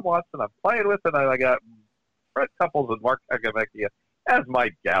got Tom Watson I'm playing with, and I got Fred Couples and Mark Kakavecchia as my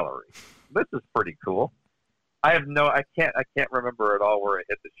gallery. This is pretty cool. I can't remember at all where I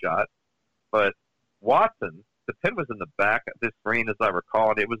hit the shot, but Watson, the pin was in the back of this green, as I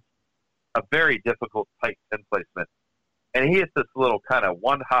recall, and it was a very difficult, tight pin placement. And he hits this little kind of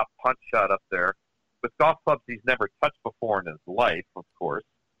one-hop punch shot up there with golf clubs he's never touched before in his life, of course.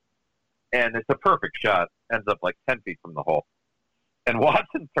 And it's a perfect shot, ends up like 10 feet from the hole. And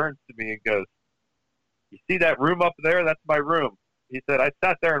Watson turns to me and goes, "You see that room up there? That's my room." He said, "I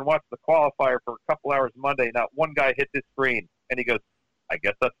sat there and watched the qualifier for a couple hours Monday. Not one guy hit this green." And he goes, "I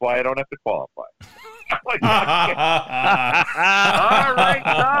guess that's why I don't have to qualify." I'm like, okay. All right,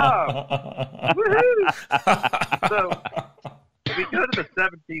 Tom. Woohoo! So we go to the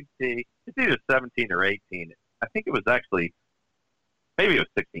 17th tee. It's either 17 or 18. I think it was actually Maybe it was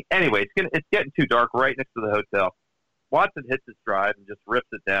 16. Anyway, it's getting too dark right next to the hotel. Watson hits his drive and just rips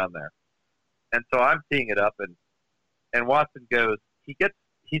it down there. And so I'm teeing it up, and Watson goes, he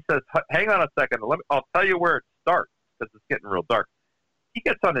says, hang on a second, I'll tell you where it starts, because it's getting real dark. He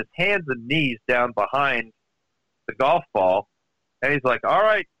gets on his hands and knees down behind the golf ball, and he's like, all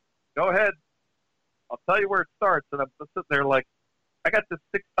right, go ahead. I'll tell you where it starts. And I'm sitting there like, I got this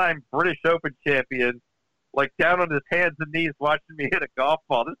 6-time British Open champion, like down on his hands and knees watching me hit a golf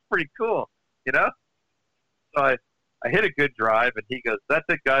ball. This is pretty cool, you know? So I hit a good drive, and he goes, that's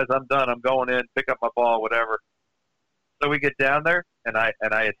it, guys, I'm done. I'm going in, pick up my ball, whatever. So we get down there, and I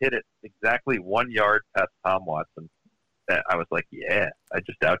had hit it exactly 1 yard past Tom Watson. And I was like, yeah, I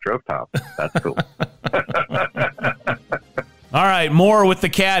just outdrove Tom. That's cool. All right, more with the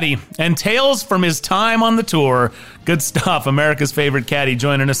Caddie and tales from his time on the tour. Good stuff. America's favorite Caddie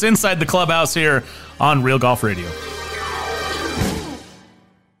joining us inside the clubhouse here on Real Golf Radio.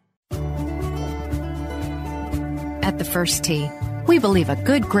 At the First Tee, we believe a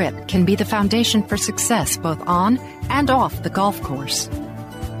good grip can be the foundation for success both on and off the golf course.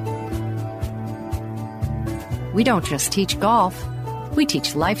 We don't just teach golf, we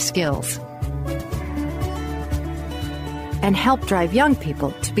teach life skills and help drive young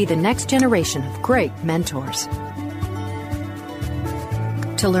people to be the next generation of great mentors.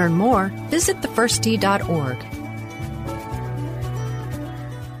 To learn more, visit thefirsttee.org.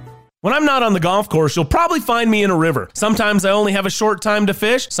 When I'm not on the golf course, you'll probably find me in a river. Sometimes I only have a short time to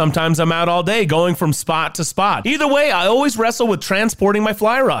fish. Sometimes I'm out all day going from spot to spot. Either way, I always wrestle with transporting my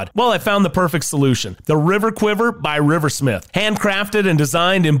fly rod. Well, I found the perfect solution. The River Quiver by Riversmith. Handcrafted and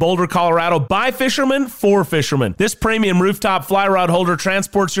designed in Boulder, Colorado by fishermen for fishermen. This premium rooftop fly rod holder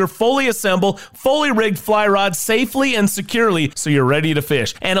transports your fully assembled, fully rigged fly rod safely and securely so you're ready to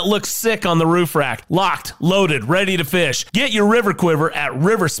fish. And it looks sick on the roof rack. Locked, loaded, ready to fish. Get your River Quiver at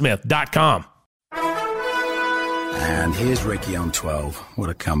Riversmith.com. And here's Ricky on 12. What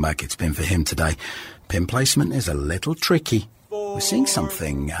a comeback it's been for him today. Pin placement is a little tricky. We're seeing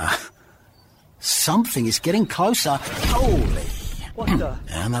something. Something is getting closer. Holy. What the?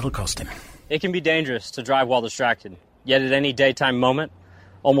 And that'll cost him. It can be dangerous to drive while distracted. Yet at any daytime moment,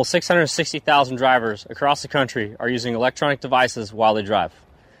 almost 660,000 drivers across the country are using electronic devices while they drive.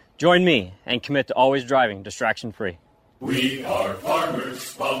 Join me and commit to always driving distraction-free. We are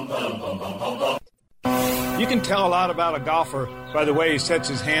farmers. Bum, bum, bum, bum, bum, bum. You can tell a lot about a golfer by the way he sets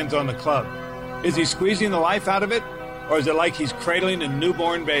his hands on the club. Is he squeezing the life out of it, or is it like he's cradling a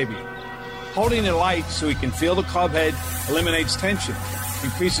newborn baby? Holding it light so he can feel the club head eliminates tension,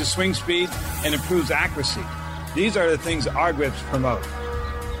 increases swing speed, and improves accuracy. These are the things our grips promote.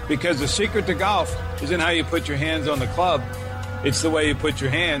 Because the secret to golf isn't how you put your hands on the club, it's the way you put your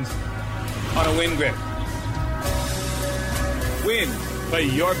hands on a wind grip. Win. Play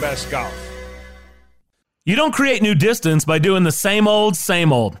your best golf. You don't create new distance by doing the same old,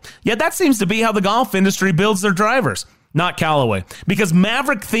 same old. Yet that seems to be how the golf industry builds their drivers. Not Callaway, because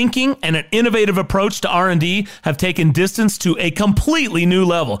maverick thinking and an innovative approach to R&D have taken distance to a completely new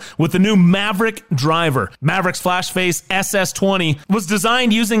level with the new Maverick driver. Maverick's Flashface SS20 was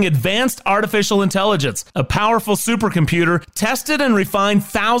designed using advanced artificial intelligence, a powerful supercomputer, tested and refined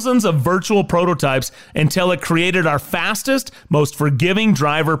thousands of virtual prototypes until it created our fastest, most forgiving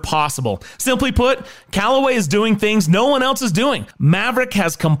driver possible. Simply put, Callaway is doing things no one else is doing. Maverick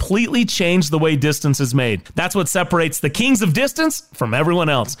has completely changed the way distance is made. That's what separates the kings of distance from everyone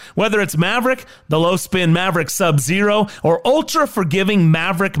else. Whether it's Maverick, the low-spin Maverick Sub-Zero, or ultra-forgiving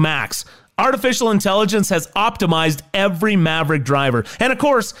Maverick Max, artificial intelligence has optimized every Maverick driver. And of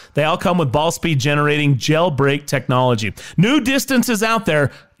course, they all come with ball speed generating gel brake technology. New distance is out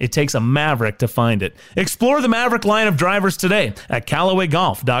there. It takes a Maverick to find it. Explore the Maverick line of drivers today at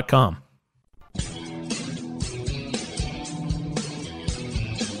CallawayGolf.com.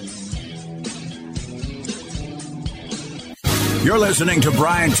 You're listening to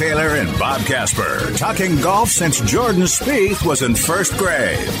Brian Taylor and Bob Casper, talking golf since Jordan Spieth was in first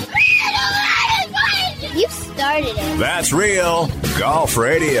grade. You started it. That's Real Golf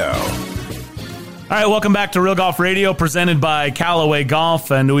Radio. All right, welcome back to Real Golf Radio, presented by Callaway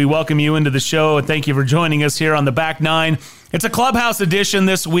Golf, and we welcome you into the show, and thank you for joining us here on the Back Nine. It's a clubhouse edition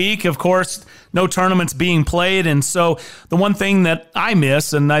this week. Of course, no tournaments being played, and so the one thing that I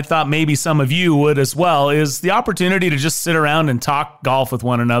miss, and I thought maybe some of you would as well, is the opportunity to just sit around and talk golf with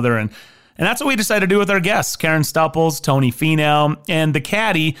one another, and that's what we decided to do with our guests, Karen Stupples, Tony Finau, and the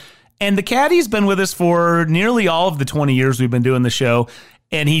Caddie. And the Caddie's been with us for nearly all of the 20 years we've been doing the show.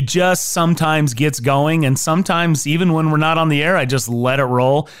 And he just sometimes gets going, and sometimes even when we're not on the air, I just let it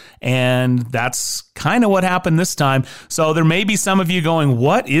roll, and that's kind of what happened this time. So there may be some of you going,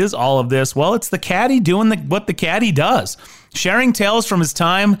 what is all of this? Well, it's the caddy doing what the caddy does, sharing tales from his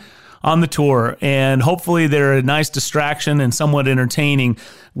time on the tour, and hopefully they're a nice distraction and somewhat entertaining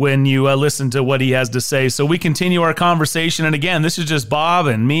when you listen to what he has to say. So we continue our conversation, and again, this is just Bob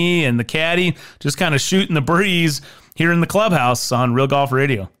and me and the caddy just kind of shooting the breeze here in the clubhouse on Real Golf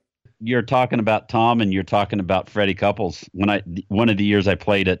Radio. You're talking about Tom, and you're talking about Freddie Couples. One of the years I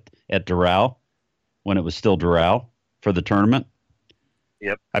played at Doral, when it was still Doral for the tournament.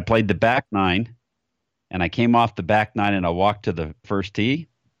 Yep. I played the back nine, and I came off the back nine, and I walked to the first tee,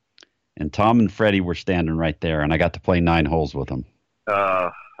 and Tom and Freddie were standing right there, and I got to play 9 holes with them.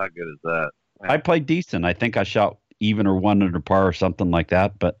 How good is that? I played decent. I think I shot even or 1 under par or something like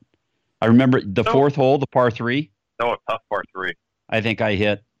that. But I remember the fourth hole, the par 3. Oh, a tough par 3. I think I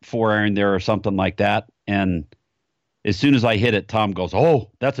hit 4-iron there or something like that. And as soon as I hit it, Tom goes, "Oh,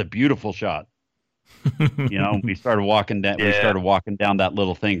 that's a beautiful shot." We started walking down. Yeah. We started walking down that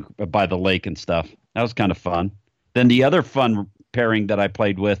little thing by the lake and stuff. That was kind of fun. Then the other fun pairing that I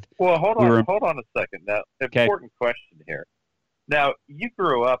played with. Well, hold on a second. Now, important question here. Now, you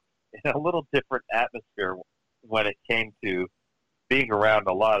grew up in a little different atmosphere when it came to being around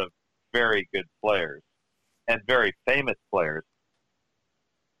a lot of very good players and very famous players.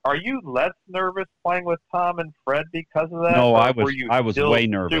 Are you less nervous playing with Tom and Fred because of that? No, I was way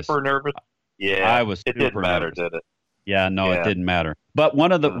nervous. Super nervous? Yeah. I was super It didn't matter, nervous. did it? Yeah, no, it didn't matter. But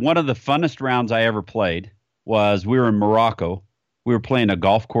one of the funnest rounds I ever played was we were in Morocco. We were playing a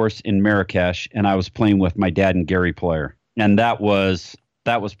golf course in Marrakesh, and I was playing with my dad and Gary Player. And that was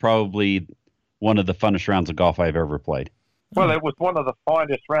probably one of the funnest rounds of golf I've ever played. Well, it was one of the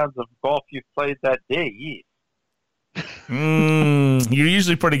finest rounds of golf you played that day. You're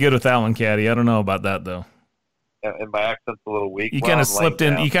usually pretty good with that one, Caddie. I don't know about that though. And my accent's a little weak. You kind of slipped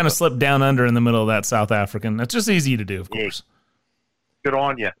in. You kind of slipped down under in the middle of that South African. That's just easy to do, of course. Good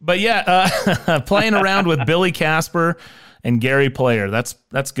on you. But yeah, playing around with Billy Casper and Gary Player.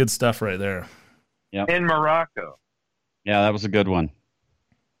 That's good stuff right there. Yeah. In Morocco. Yeah, that was a good one.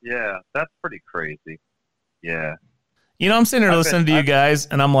 Yeah, that's pretty crazy. Yeah. I'm sitting here listening to you guys,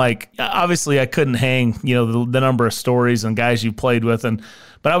 and I'm like, obviously I couldn't hang, the number of stories and guys you played with,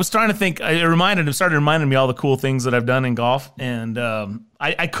 but I was trying to think. It started reminding me all the cool things that I've done in golf, and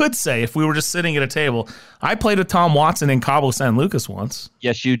I could say if we were just sitting at a table, I played with Tom Watson in Cabo San Lucas once.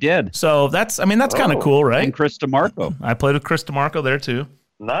 Yes, you did. So that's kind of cool, right? And Chris DeMarco. I played with Chris DeMarco there too.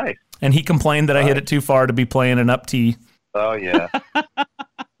 Nice. And he complained that I hit it too far to be playing an up tee. Oh yeah.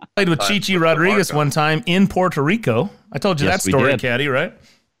 Played with Chichi Rodriguez one time in Puerto Rico. I told you that story, Caddie, right?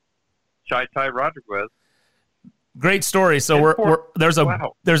 Chai Rodriguez. Great story. So there's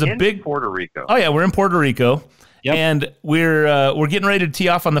a big Puerto Rico. Oh yeah, we're in Puerto Rico, yep. And we're getting ready to tee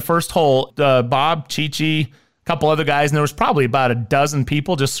off on the first hole. Bob, Chichi, a couple other guys, and there was probably about a dozen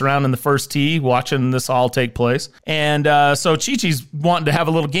people just surrounding the first tee watching this all take place. And so Chichi's wanting to have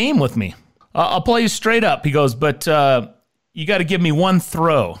a little game with me. I'll play you straight up. He goes, but you got to give me one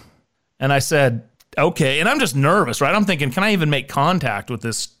throw. And I said, okay. And I'm just nervous, right? I'm thinking, can I even make contact with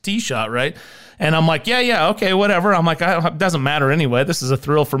this tee shot, right? And I'm like, yeah, okay, whatever. I'm like, it doesn't matter anyway. This is a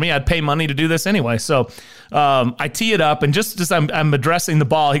thrill for me. I'd pay money to do this anyway. So I tee it up, and just as I'm addressing the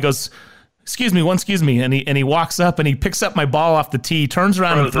ball, he goes, excuse me. And he walks up, and he picks up my ball off the tee, turns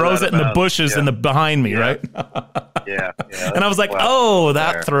around and throws it in the bushes behind me, right? Yeah. And I was like, oh,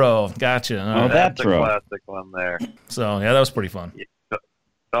 that throw. Gotcha. That's a classic one there. So, yeah, that was pretty fun. Yeah,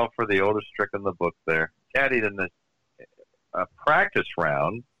 fell for the oldest trick in the book there. Caddied in the practice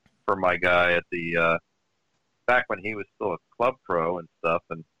round for my guy at the back when he was still a club pro and stuff,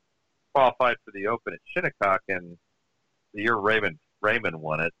 and qualified for the Open at Shinnecock, and the year Raymond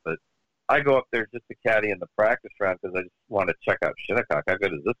won it. But I go up there just to caddy in the practice round because I just want to check out Shinnecock. How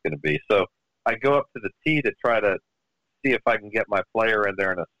good is this going to be? So I go up to the tee to try to see if I can get my player in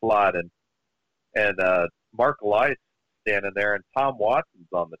there in a slot, and Mark Elias standing there, and Tom Watson's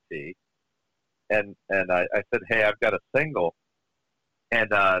on the tee, and I said, hey, I've got a single,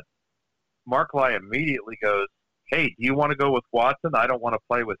 and Mark Elias immediately goes, hey, do you want to go with Watson? I don't want to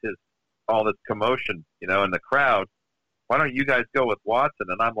play with all this commotion, in the crowd. Why don't you guys go with Watson?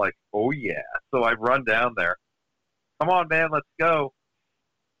 And I'm like, oh yeah. So I run down there. Come on, man, let's go.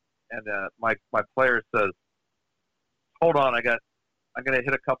 And my player says, hold on, I'm going to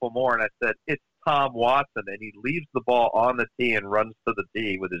hit a couple more. And I said, it's Tom Watson. And he leaves the ball on the tee and runs to the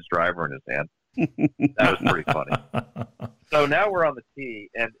tee with his driver in his hand. That was pretty funny. So now we're on the tee,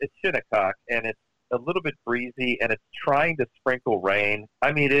 and it's Shinnecock, and a little bit breezy, and it's trying to sprinkle rain.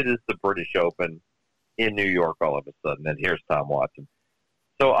 I mean, it is the British Open in New York all of a sudden, and here's Tom Watson.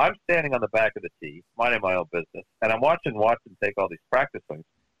 So I'm standing on the back of the tee, minding my own business, and I'm watching Watson take all these practice swings,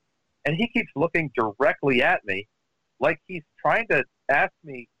 and he keeps looking directly at me like he's trying to ask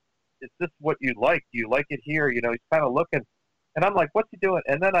me, is this what you like? Do you like it here? You know, he's kind of looking, and I'm like, what's he doing?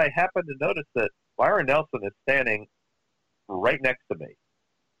 And then I happen to notice that Byron Nelson is standing right next to me.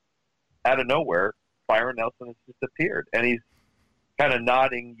 Out of nowhere, Byron Nelson has just appeared, and he's kind of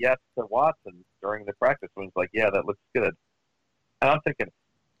nodding yes to Watson during the practice swings, like, yeah, that looks good. And I'm thinking,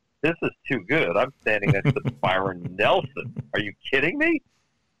 this is too good. I'm standing next to Byron Nelson. Are you kidding me?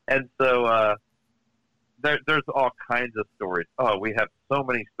 And so there's all kinds of stories. Oh, we have so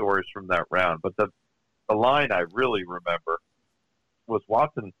many stories from that round. But the line I really remember was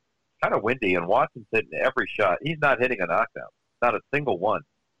Watson, kind of windy, and Watson's hitting every shot. He's not hitting a knockdown, not a single one.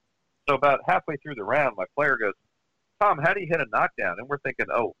 So about halfway through the round, my player goes, Tom, how do you hit a knockdown? And we're thinking,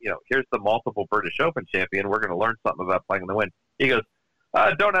 oh, you know, here's the multiple British Open champion. We're going to learn something about playing in the wind. He goes,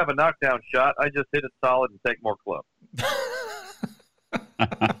 I don't have a knockdown shot. I just hit it solid and take more club.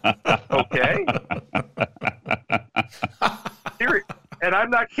 Okay. And I'm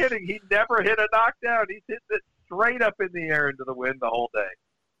not kidding. He never hit a knockdown. He's hitting it straight up in the air into the wind the whole day.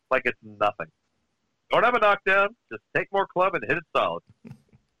 Like it's nothing. Don't have a knockdown. Just take more club and hit it solid.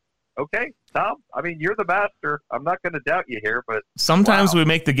 Okay, Tom, I mean, you're the master. I'm not going to doubt you here, but sometimes we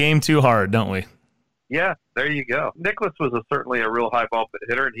make the game too hard, don't we? Yeah, there you go. Nicholas was certainly a real high ball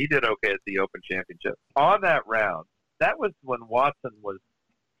hitter, and he did okay at the Open Championship. On that round, that was when Watson was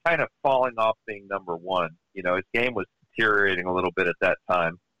kind of falling off being number one. You know, his game was deteriorating a little bit at that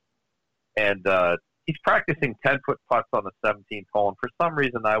time. And he's practicing 10-foot putts on the 17th hole, and for some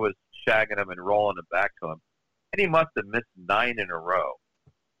reason I was shagging him and rolling it back to him. And he must have missed 9 in a row.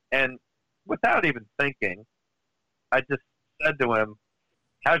 And without even thinking, I just said to him,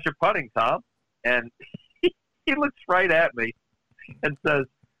 how's your putting, Tom? And he looks right at me and says,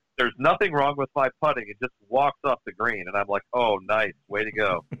 there's nothing wrong with my putting. It just walks off the green. And I'm like, oh, nice. Way to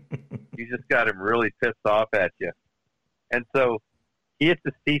go. You just got him really pissed off at you. And so he hits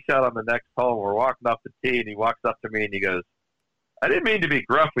his tee shot on the next hole. We're walking off the tee, and he walks up to me and he goes, I didn't mean to be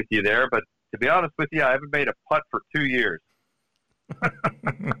gruff with you there, but to be honest with you, I haven't made a putt for 2 years.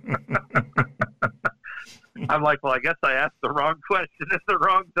 I'm like, well, I guess I asked the wrong question at the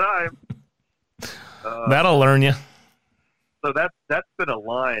wrong time. That'll learn you. So that's been a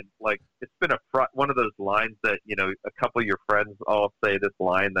line, like it's been one of those lines that, you know, a couple of your friends all say this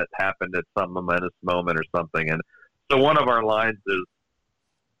line that happened at some momentous moment or something. And so one of our lines is,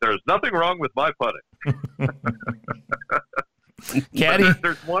 there's nothing wrong with my putting. Caddie,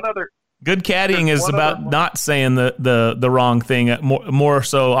 there's one other. Good caddying is about not saying the wrong thing more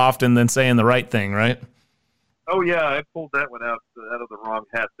so often than saying the right thing, right? Oh, yeah, I pulled that one out of the wrong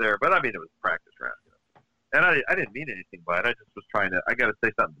hat there. But, I mean, it was a practice round. And I didn't mean anything by it. I just was trying to – I got to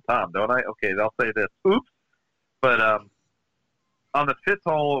say something to Tom, don't I? Okay, I'll say this. Oops. But on the 5th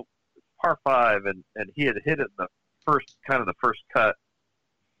hole, par 5, and he had hit it in the first cut.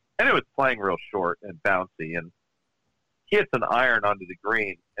 And it was playing real short and bouncy. And he hits an iron onto the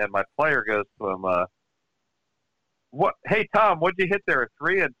green, and my player goes to him, "What? Hey, Tom, what'd you hit there, a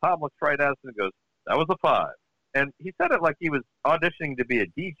 3?" And Tom looks right at us and goes, "That was a 5." And he said it like he was auditioning to be a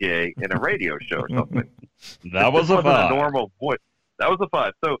DJ in a radio show or something. That was a 5. A normal voice. That was a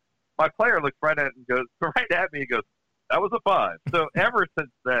 5. So my player looks right at me and goes, "That was a 5." So ever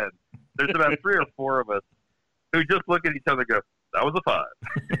since then, there's about 3 or 4 of us who just look at each other and go, "That was a 5."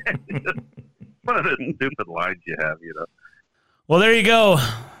 It's just one of those stupid lines you have, you know. Well, there you go.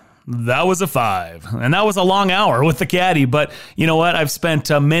 That was a 5. And that was a long hour with the Caddie. But you know what? I've spent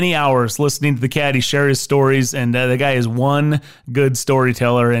many hours listening to the Caddie share his stories. And the guy is one good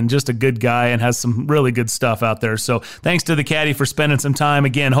storyteller and just a good guy and has some really good stuff out there. So thanks to the Caddie for spending some time.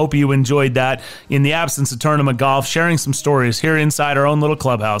 Again, hope you enjoyed that in the absence of tournament golf, sharing some stories here inside our own little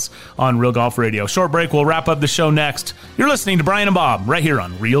clubhouse on Real Golf Radio. Short break. We'll wrap up the show next. You're listening to Brian and Bob right here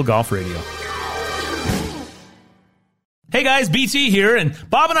on Real Golf Radio. Hey guys, BT here, and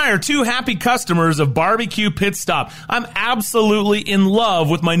Bob and I are 2 happy customers of Barbecue Pit Stop. I'm absolutely in love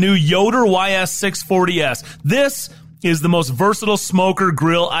with my new Yoder YS640S. This is the most versatile smoker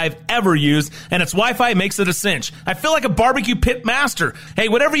grill I've ever used, and its Wi-Fi makes it a cinch. I feel like a barbecue pit master. Hey,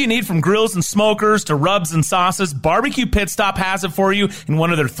 whatever you need from grills and smokers to rubs and sauces, Barbecue Pit Stop has it for you in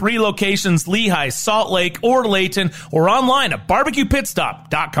one of their 3 locations, Lehigh, Salt Lake, or Layton, or online at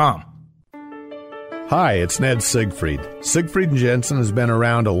barbecuepitstop.com. Hi, it's Ned Siegfried. Siegfried & Jensen has been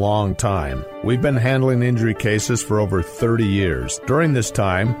around a long time. We've been handling injury cases for over 30 years. During this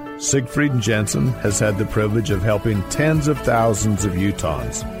time, Siegfried & Jensen has had the privilege of helping tens of thousands of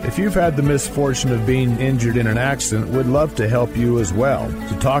Utahns. If you've had the misfortune of being injured in an accident, we'd love to help you as well.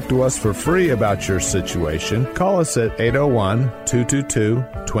 To talk to us for free about your situation, call us at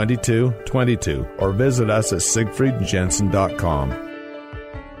 801-222-2222 or visit us at siegfriedandjensen.com.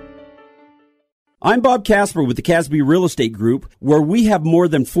 I'm Bob Casper with the Casper Real Estate Group, where we have more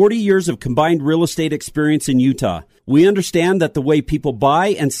than 40 years of combined real estate experience in Utah. We understand that the way people buy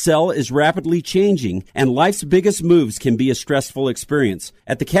and sell is rapidly changing, and life's biggest moves can be a stressful experience.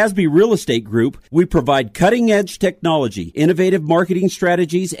 At the Casper Real Estate Group, we provide cutting-edge technology, innovative marketing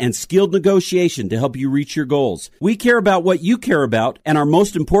strategies, and skilled negotiation to help you reach your goals. We care about what you care about, and our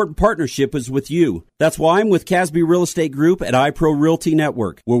most important partnership is with you. That's why I'm with Casper Real Estate Group at iPro Realty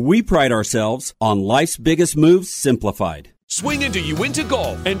Network, where we pride ourselves on life's biggest moves simplified. Swing into Uinta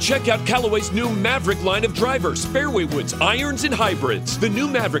Golf and check out Callaway's new Maverick line of drivers, fairway woods, irons, and hybrids. The new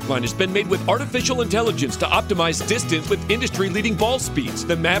Maverick line has been made with artificial intelligence to optimize distance with industry-leading ball speeds.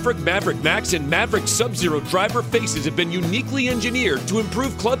 The Maverick, Maverick Max, and Maverick Sub-Zero driver faces have been uniquely engineered to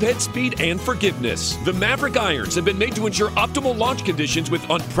improve club head speed and forgiveness. The Maverick irons have been made to ensure optimal launch conditions with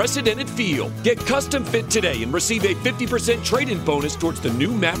unprecedented feel. Get custom fit today and receive a 50% trade-in bonus towards the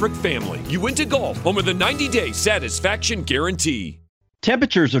new Maverick family. Uinta Golf, home of the 90-day satisfaction guarantee.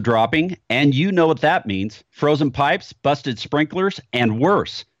 Temperatures are dropping, and you know what that means. Frozen pipes, busted sprinklers, and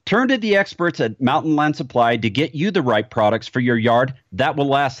worse. Turn to the experts at Mountain Land Supply to get you the right products for your yard that will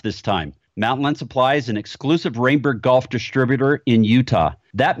last this time. Mountain Land Supply is an exclusive Rainbird Golf distributor in Utah.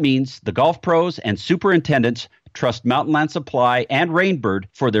 That means the golf pros and superintendents trust Mountain Land Supply and Rainbird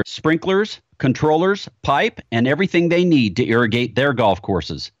for their sprinklers, controllers, pipe, and everything they need to irrigate their golf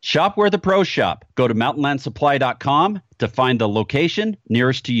courses. Shop where the pros shop. Go to mountainlandsupply.com to find the location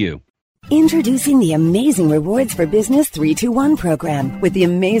nearest to you. Introducing the Amazing Rewards for Business 321 program. With the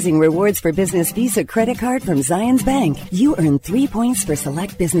Amazing Rewards for Business Visa credit card from Zions Bank, you earn 3 points for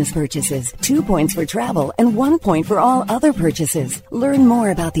select business purchases, 2 points for travel, and 1 point for all other purchases. Learn more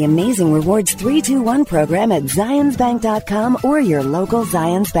about the Amazing Rewards 321 program at zionsbank.com or your local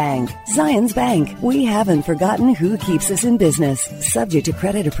Zions Bank. Zions Bank, we haven't forgotten who keeps us in business. Subject to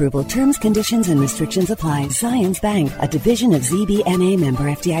credit approval, terms, conditions, and restrictions apply. Zions Bank, a division of ZBNA member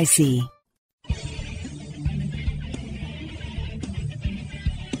FDIC.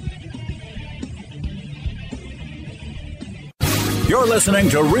 You're listening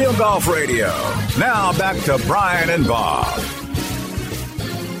to Real Golf Radio. Now back to Brian and Bob.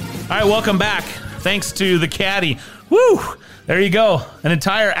 All right, welcome back. Thanks to the Caddie. Woo! There you go. An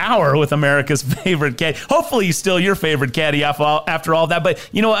entire hour with America's favorite caddy. Hopefully still your favorite caddy after all that. But,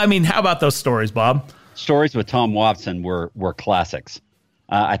 you know, I mean, how about those stories, Bob? Stories with Tom Watson were classics.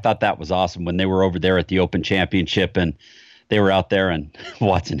 I thought that was awesome when they were over there at the Open Championship and they were out there and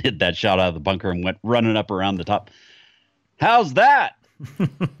Watson hit that shot out of the bunker and went running up around the top. How's that?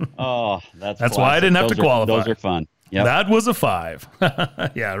 Oh, that's why I didn't have to qualify. Those are fun. Yep. That was a 5.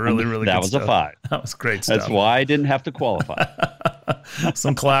 Yeah, really that good was stuff. A 5. That was great stuff. That's why I didn't have to qualify.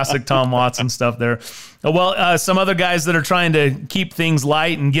 Some classic Tom Watson stuff there. Well, some other guys that are trying to keep things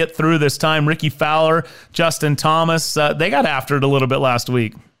light and get through this time, Ricky Fowler, Justin Thomas, they got after it a little bit last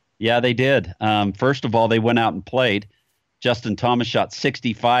week. Yeah, they did. First of all, they went out and played. Justin Thomas shot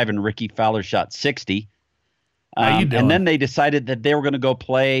 65 and Ricky Fowler shot 60. How you doing? And then they decided that they were going to go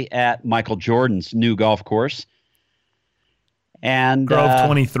play at Michael Jordan's new golf course. And Grove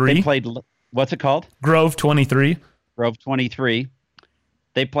 23. They played, what's it called? Grove 23. Grove 23.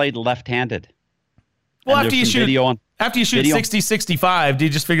 They played left-handed. Well, after you shoot 60-65, do you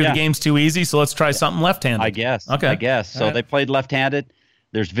just figure the game's too easy, so let's try something left-handed? I guess. Okay. I guess. So they played left-handed.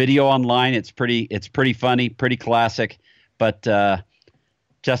 There's video online. It's pretty funny, pretty classic. But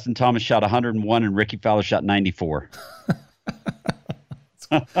Justin Thomas shot 101 and Ricky Fowler shot 94.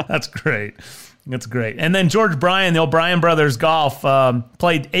 That's great. That's great. And then George Bryan, the old Bryan Brothers Golf,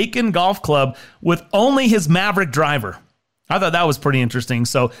 played Aiken Golf Club with only his Maverick driver. I thought that was pretty interesting.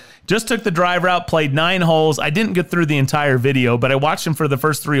 So just took the driver out, played 9 holes. I didn't get through the entire video, but I watched him for the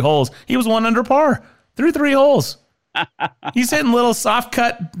first 3 holes. He was 1 under par through 3 holes. He's hitting little soft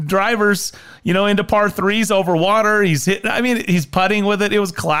cut drivers, into par 3s over water. He's putting with it. It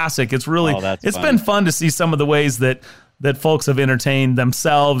was classic. It's really, it's been fun to see some of the ways that folks have entertained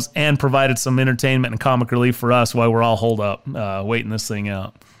themselves and provided some entertainment and comic relief for us while we're all holed up waiting this thing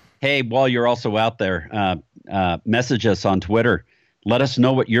out. Hey, while you're also out there, message us on Twitter. Let us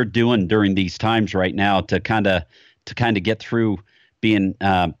know what you're doing during these times right now to kind of get through being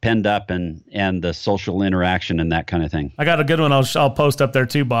penned up and the social interaction and that kind of thing. I got a good one I'll post up there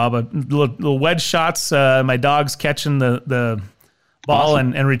too, Bob. Little wedge shots, my dog's catching the ball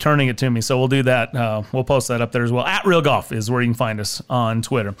awesome. and returning it to me. So we'll do that. We'll post that up there as well. At Real Golf is where you can find us on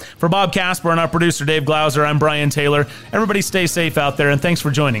Twitter. For Bob Casper and our producer, Dave Glauser, I'm Brian Taylor. Everybody stay safe out there, and thanks for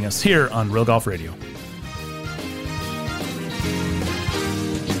joining us here on Real Golf Radio.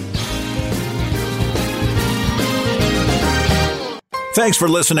 Thanks for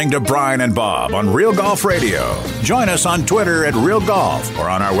listening to Brian and Bob on Real Golf Radio. Join us on Twitter at Real Golf or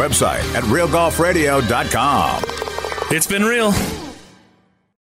on our website at realgolfradio.com. It's been real.